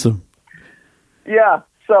 that's awesome. Yeah.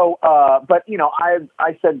 So, but I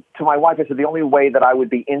said to my wife, I said, the only way that I would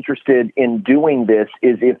be interested in doing this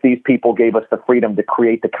is if these people gave us the freedom to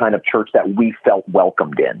create the kind of church that we felt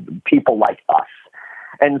welcomed in, people like us.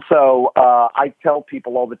 And so I tell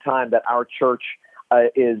people all the time that our church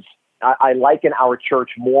I liken our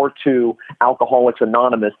church more to Alcoholics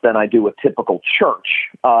Anonymous than I do a typical church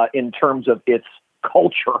in terms of its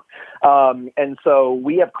culture. And so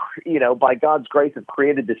we have, by God's grace, have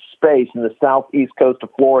created this space in the southeast coast of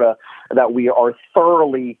Florida that we are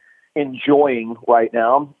thoroughly enjoying right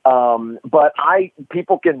now. But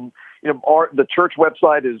people can, the church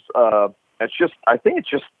website is, I think it's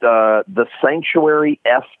just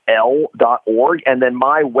thesanctuaryfl.org. And then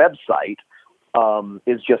my website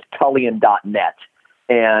is just Tullian.net.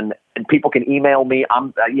 And people can email me.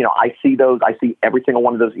 I see those. I see every single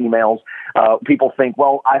one of those emails. People think,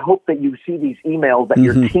 well, I hope that you see these emails that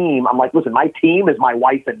your team. I'm like, listen, my team is my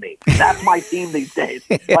wife and me. That's my team these days.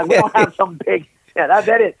 Like, we don't have some big. Yeah,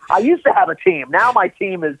 that is. I used to have a team. Now my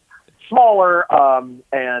team is smaller.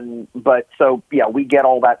 But we get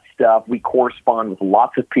all that stuff. We correspond with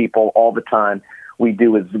lots of people all the time. We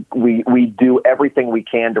do everything we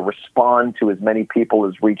can to respond to as many people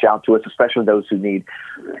as reach out to us, especially those who need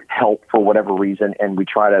help for whatever reason. And we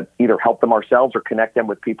try to either help them ourselves or connect them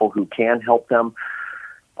with people who can help them.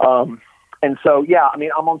 And so,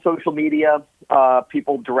 I'm on social media.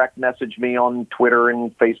 People direct message me on Twitter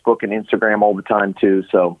and Facebook and Instagram all the time too.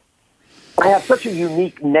 So I have such a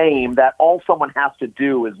unique name that all someone has to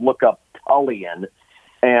do is look up Tullian,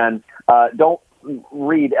 and don't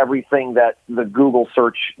read everything that the Google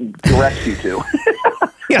search directs you to.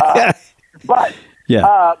 But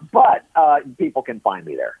people can find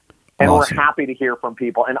me there, and awesome. We're happy to hear from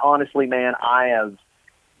people. And honestly, man, I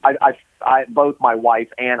both my wife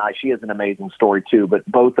and she has an amazing story too, but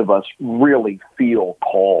both of us really feel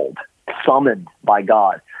called, summoned by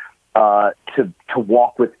God to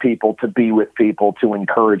walk with people, to be with people, to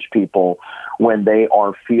encourage people when they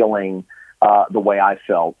are feeling the way I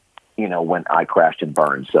felt, when I crashed and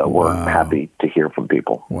burned. So we're happy to hear from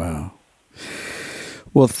people. Wow.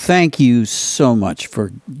 Well, thank you so much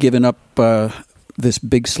for giving up this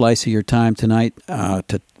big slice of your time tonight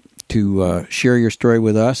to share your story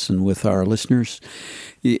with us and with our listeners.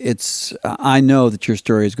 I know that your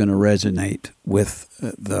story is going to resonate with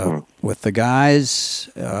the guys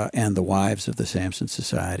and the wives of the Samson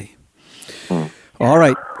Society. All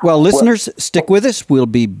right. Well, listeners, stick with us. We'll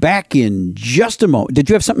be back in just a moment. Did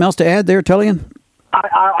you have something else to add there, Tullian?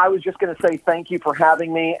 I was just going to say thank you for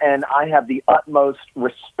having me, and I have the utmost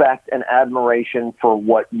respect and admiration for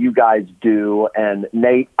what you guys do. And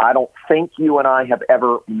Nate, I don't think you and I have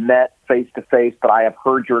ever met face-to-face, but I have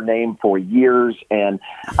heard your name for years, and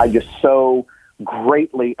I just so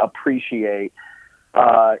greatly appreciate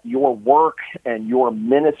your work and your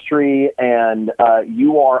ministry, and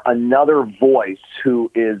you are another voice who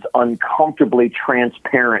is uncomfortably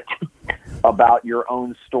transparent about your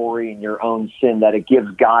own story and your own sin, that it gives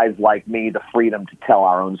guys like me the freedom to tell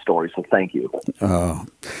our own story. So thank you.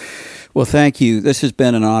 Well, thank you. This has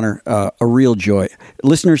been an honor, a real joy.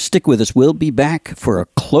 Listeners, stick with us. We'll be back for a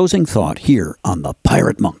closing thought here on the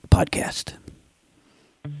Pirate Monk Podcast.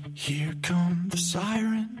 Here come the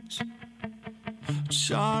sirens,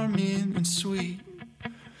 charming and sweet,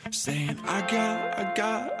 saying, I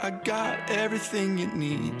got everything you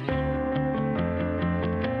need.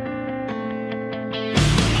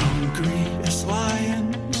 Hungry as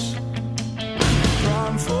lions,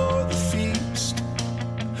 prime for the feast.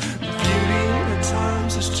 Beauty at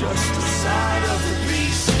times is just a side of the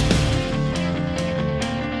beast.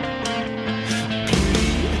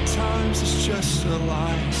 Beauty at times is just a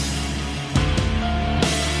lie.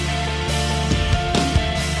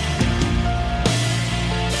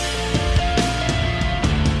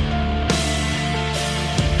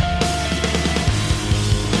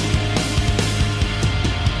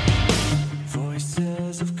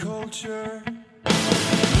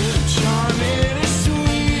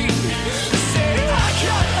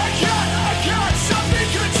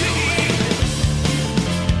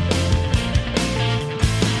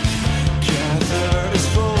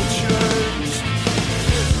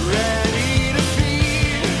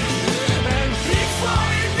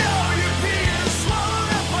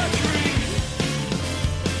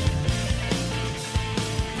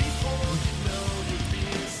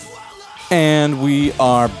 And we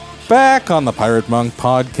are back on the Pirate Monk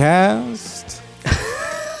Podcast.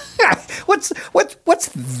 What's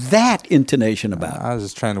that intonation about? I was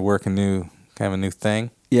just trying to work a new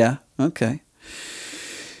thing. Yeah. Okay.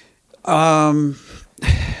 Well,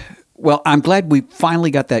 I'm glad we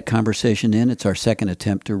finally got that conversation in. It's our second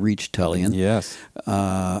attempt to reach Tullian. Yes.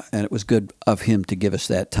 And it was good of him to give us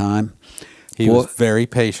that time. He was very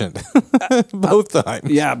patient both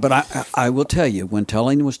times. Yeah, but I will tell you, when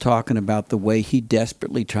Tullian was talking about the way he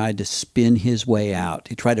desperately tried to spin his way out,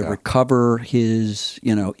 he tried to recover his,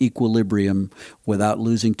 equilibrium without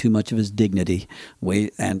losing too much of his dignity. Yeah,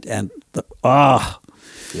 I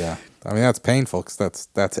mean that's painful because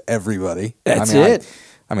that's everybody. That's it.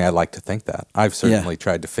 I'd like to think that I've certainly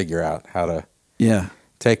tried to figure out how to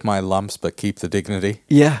take my lumps but keep the dignity.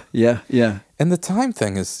 Yeah. And the time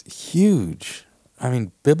thing is huge. I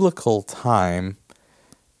mean, biblical time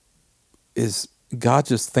is, God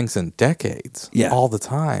just thinks in decades all the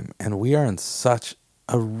time. And we are in such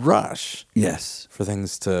a rush for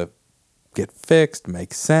things to get fixed,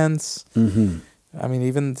 make sense. Mm-hmm. I mean,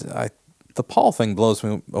 even the Paul thing blows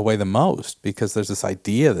me away the most, because there's this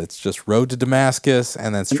idea that's just road to Damascus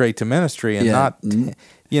and then straight to ministry, and not,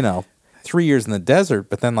 3 years in the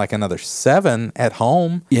desert, but then like another 7 at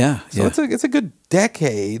home. So it's a good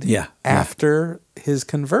decade after his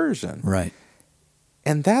conversion. Right.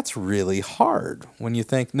 And that's really hard when you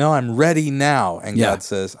think, no, I'm ready now. And God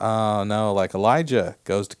says, oh, no, like Elijah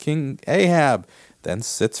goes to King Ahab, then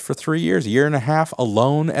sits for 3 years, 1.5 years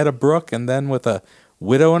alone at a brook, and then with a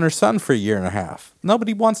widow and her son for 1.5 years.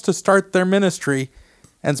 Nobody wants to start their ministry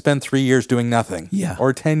and spend 3 years doing nothing. Yeah.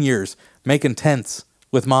 Or 10 years making tents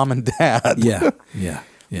with mom and dad. Yeah.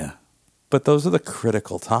 But those are the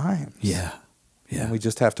critical times. Yeah. And we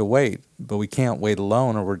just have to wait. But we can't wait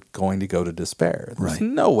alone, or we're going to go to despair. There's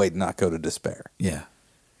no way to not go to despair. Yeah.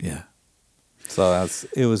 So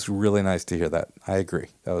it was really nice to hear that. I agree.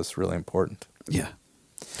 That was really important. Yeah.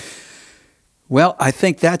 Well, I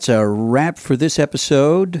think that's a wrap for this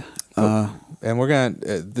episode. And we're going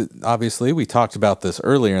to, obviously, we talked about this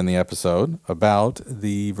earlier in the episode about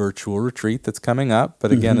the virtual retreat that's coming up.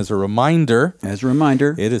 But again, as a reminder,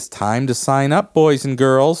 it is time to sign up, boys and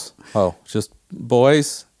girls. Oh, just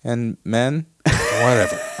boys and men?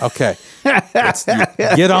 Whatever. Okay. Let's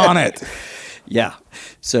get on it. Yeah.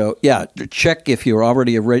 So, yeah, check if you're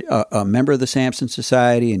already a member of the Samson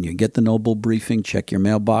Society and you get the Noble Briefing, check your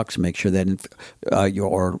mailbox, make sure that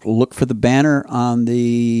or look for the banner on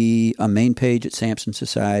the main page at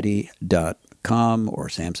samsonsociety.com or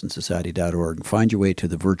samsonsociety.org and find your way to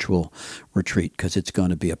the virtual retreat because it's going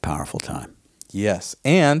to be a powerful time. Yes.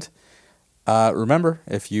 And remember,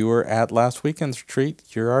 if you were at last weekend's retreat,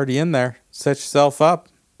 you're already in there. Set yourself up.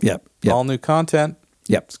 Yep. All new content.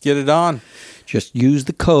 Yep. Let's get it on. Just use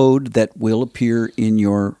the code that will appear in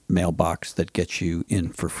your mailbox that gets you in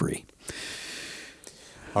for free.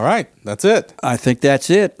 All right. That's it. I think that's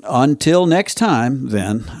it. Until next time,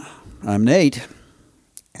 then, I'm Nate.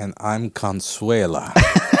 And I'm Consuela.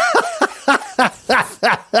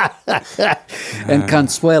 And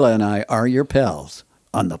Consuela and I are your pals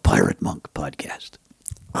on the Pirate Monk Podcast.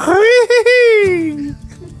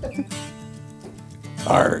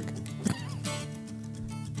 Arg.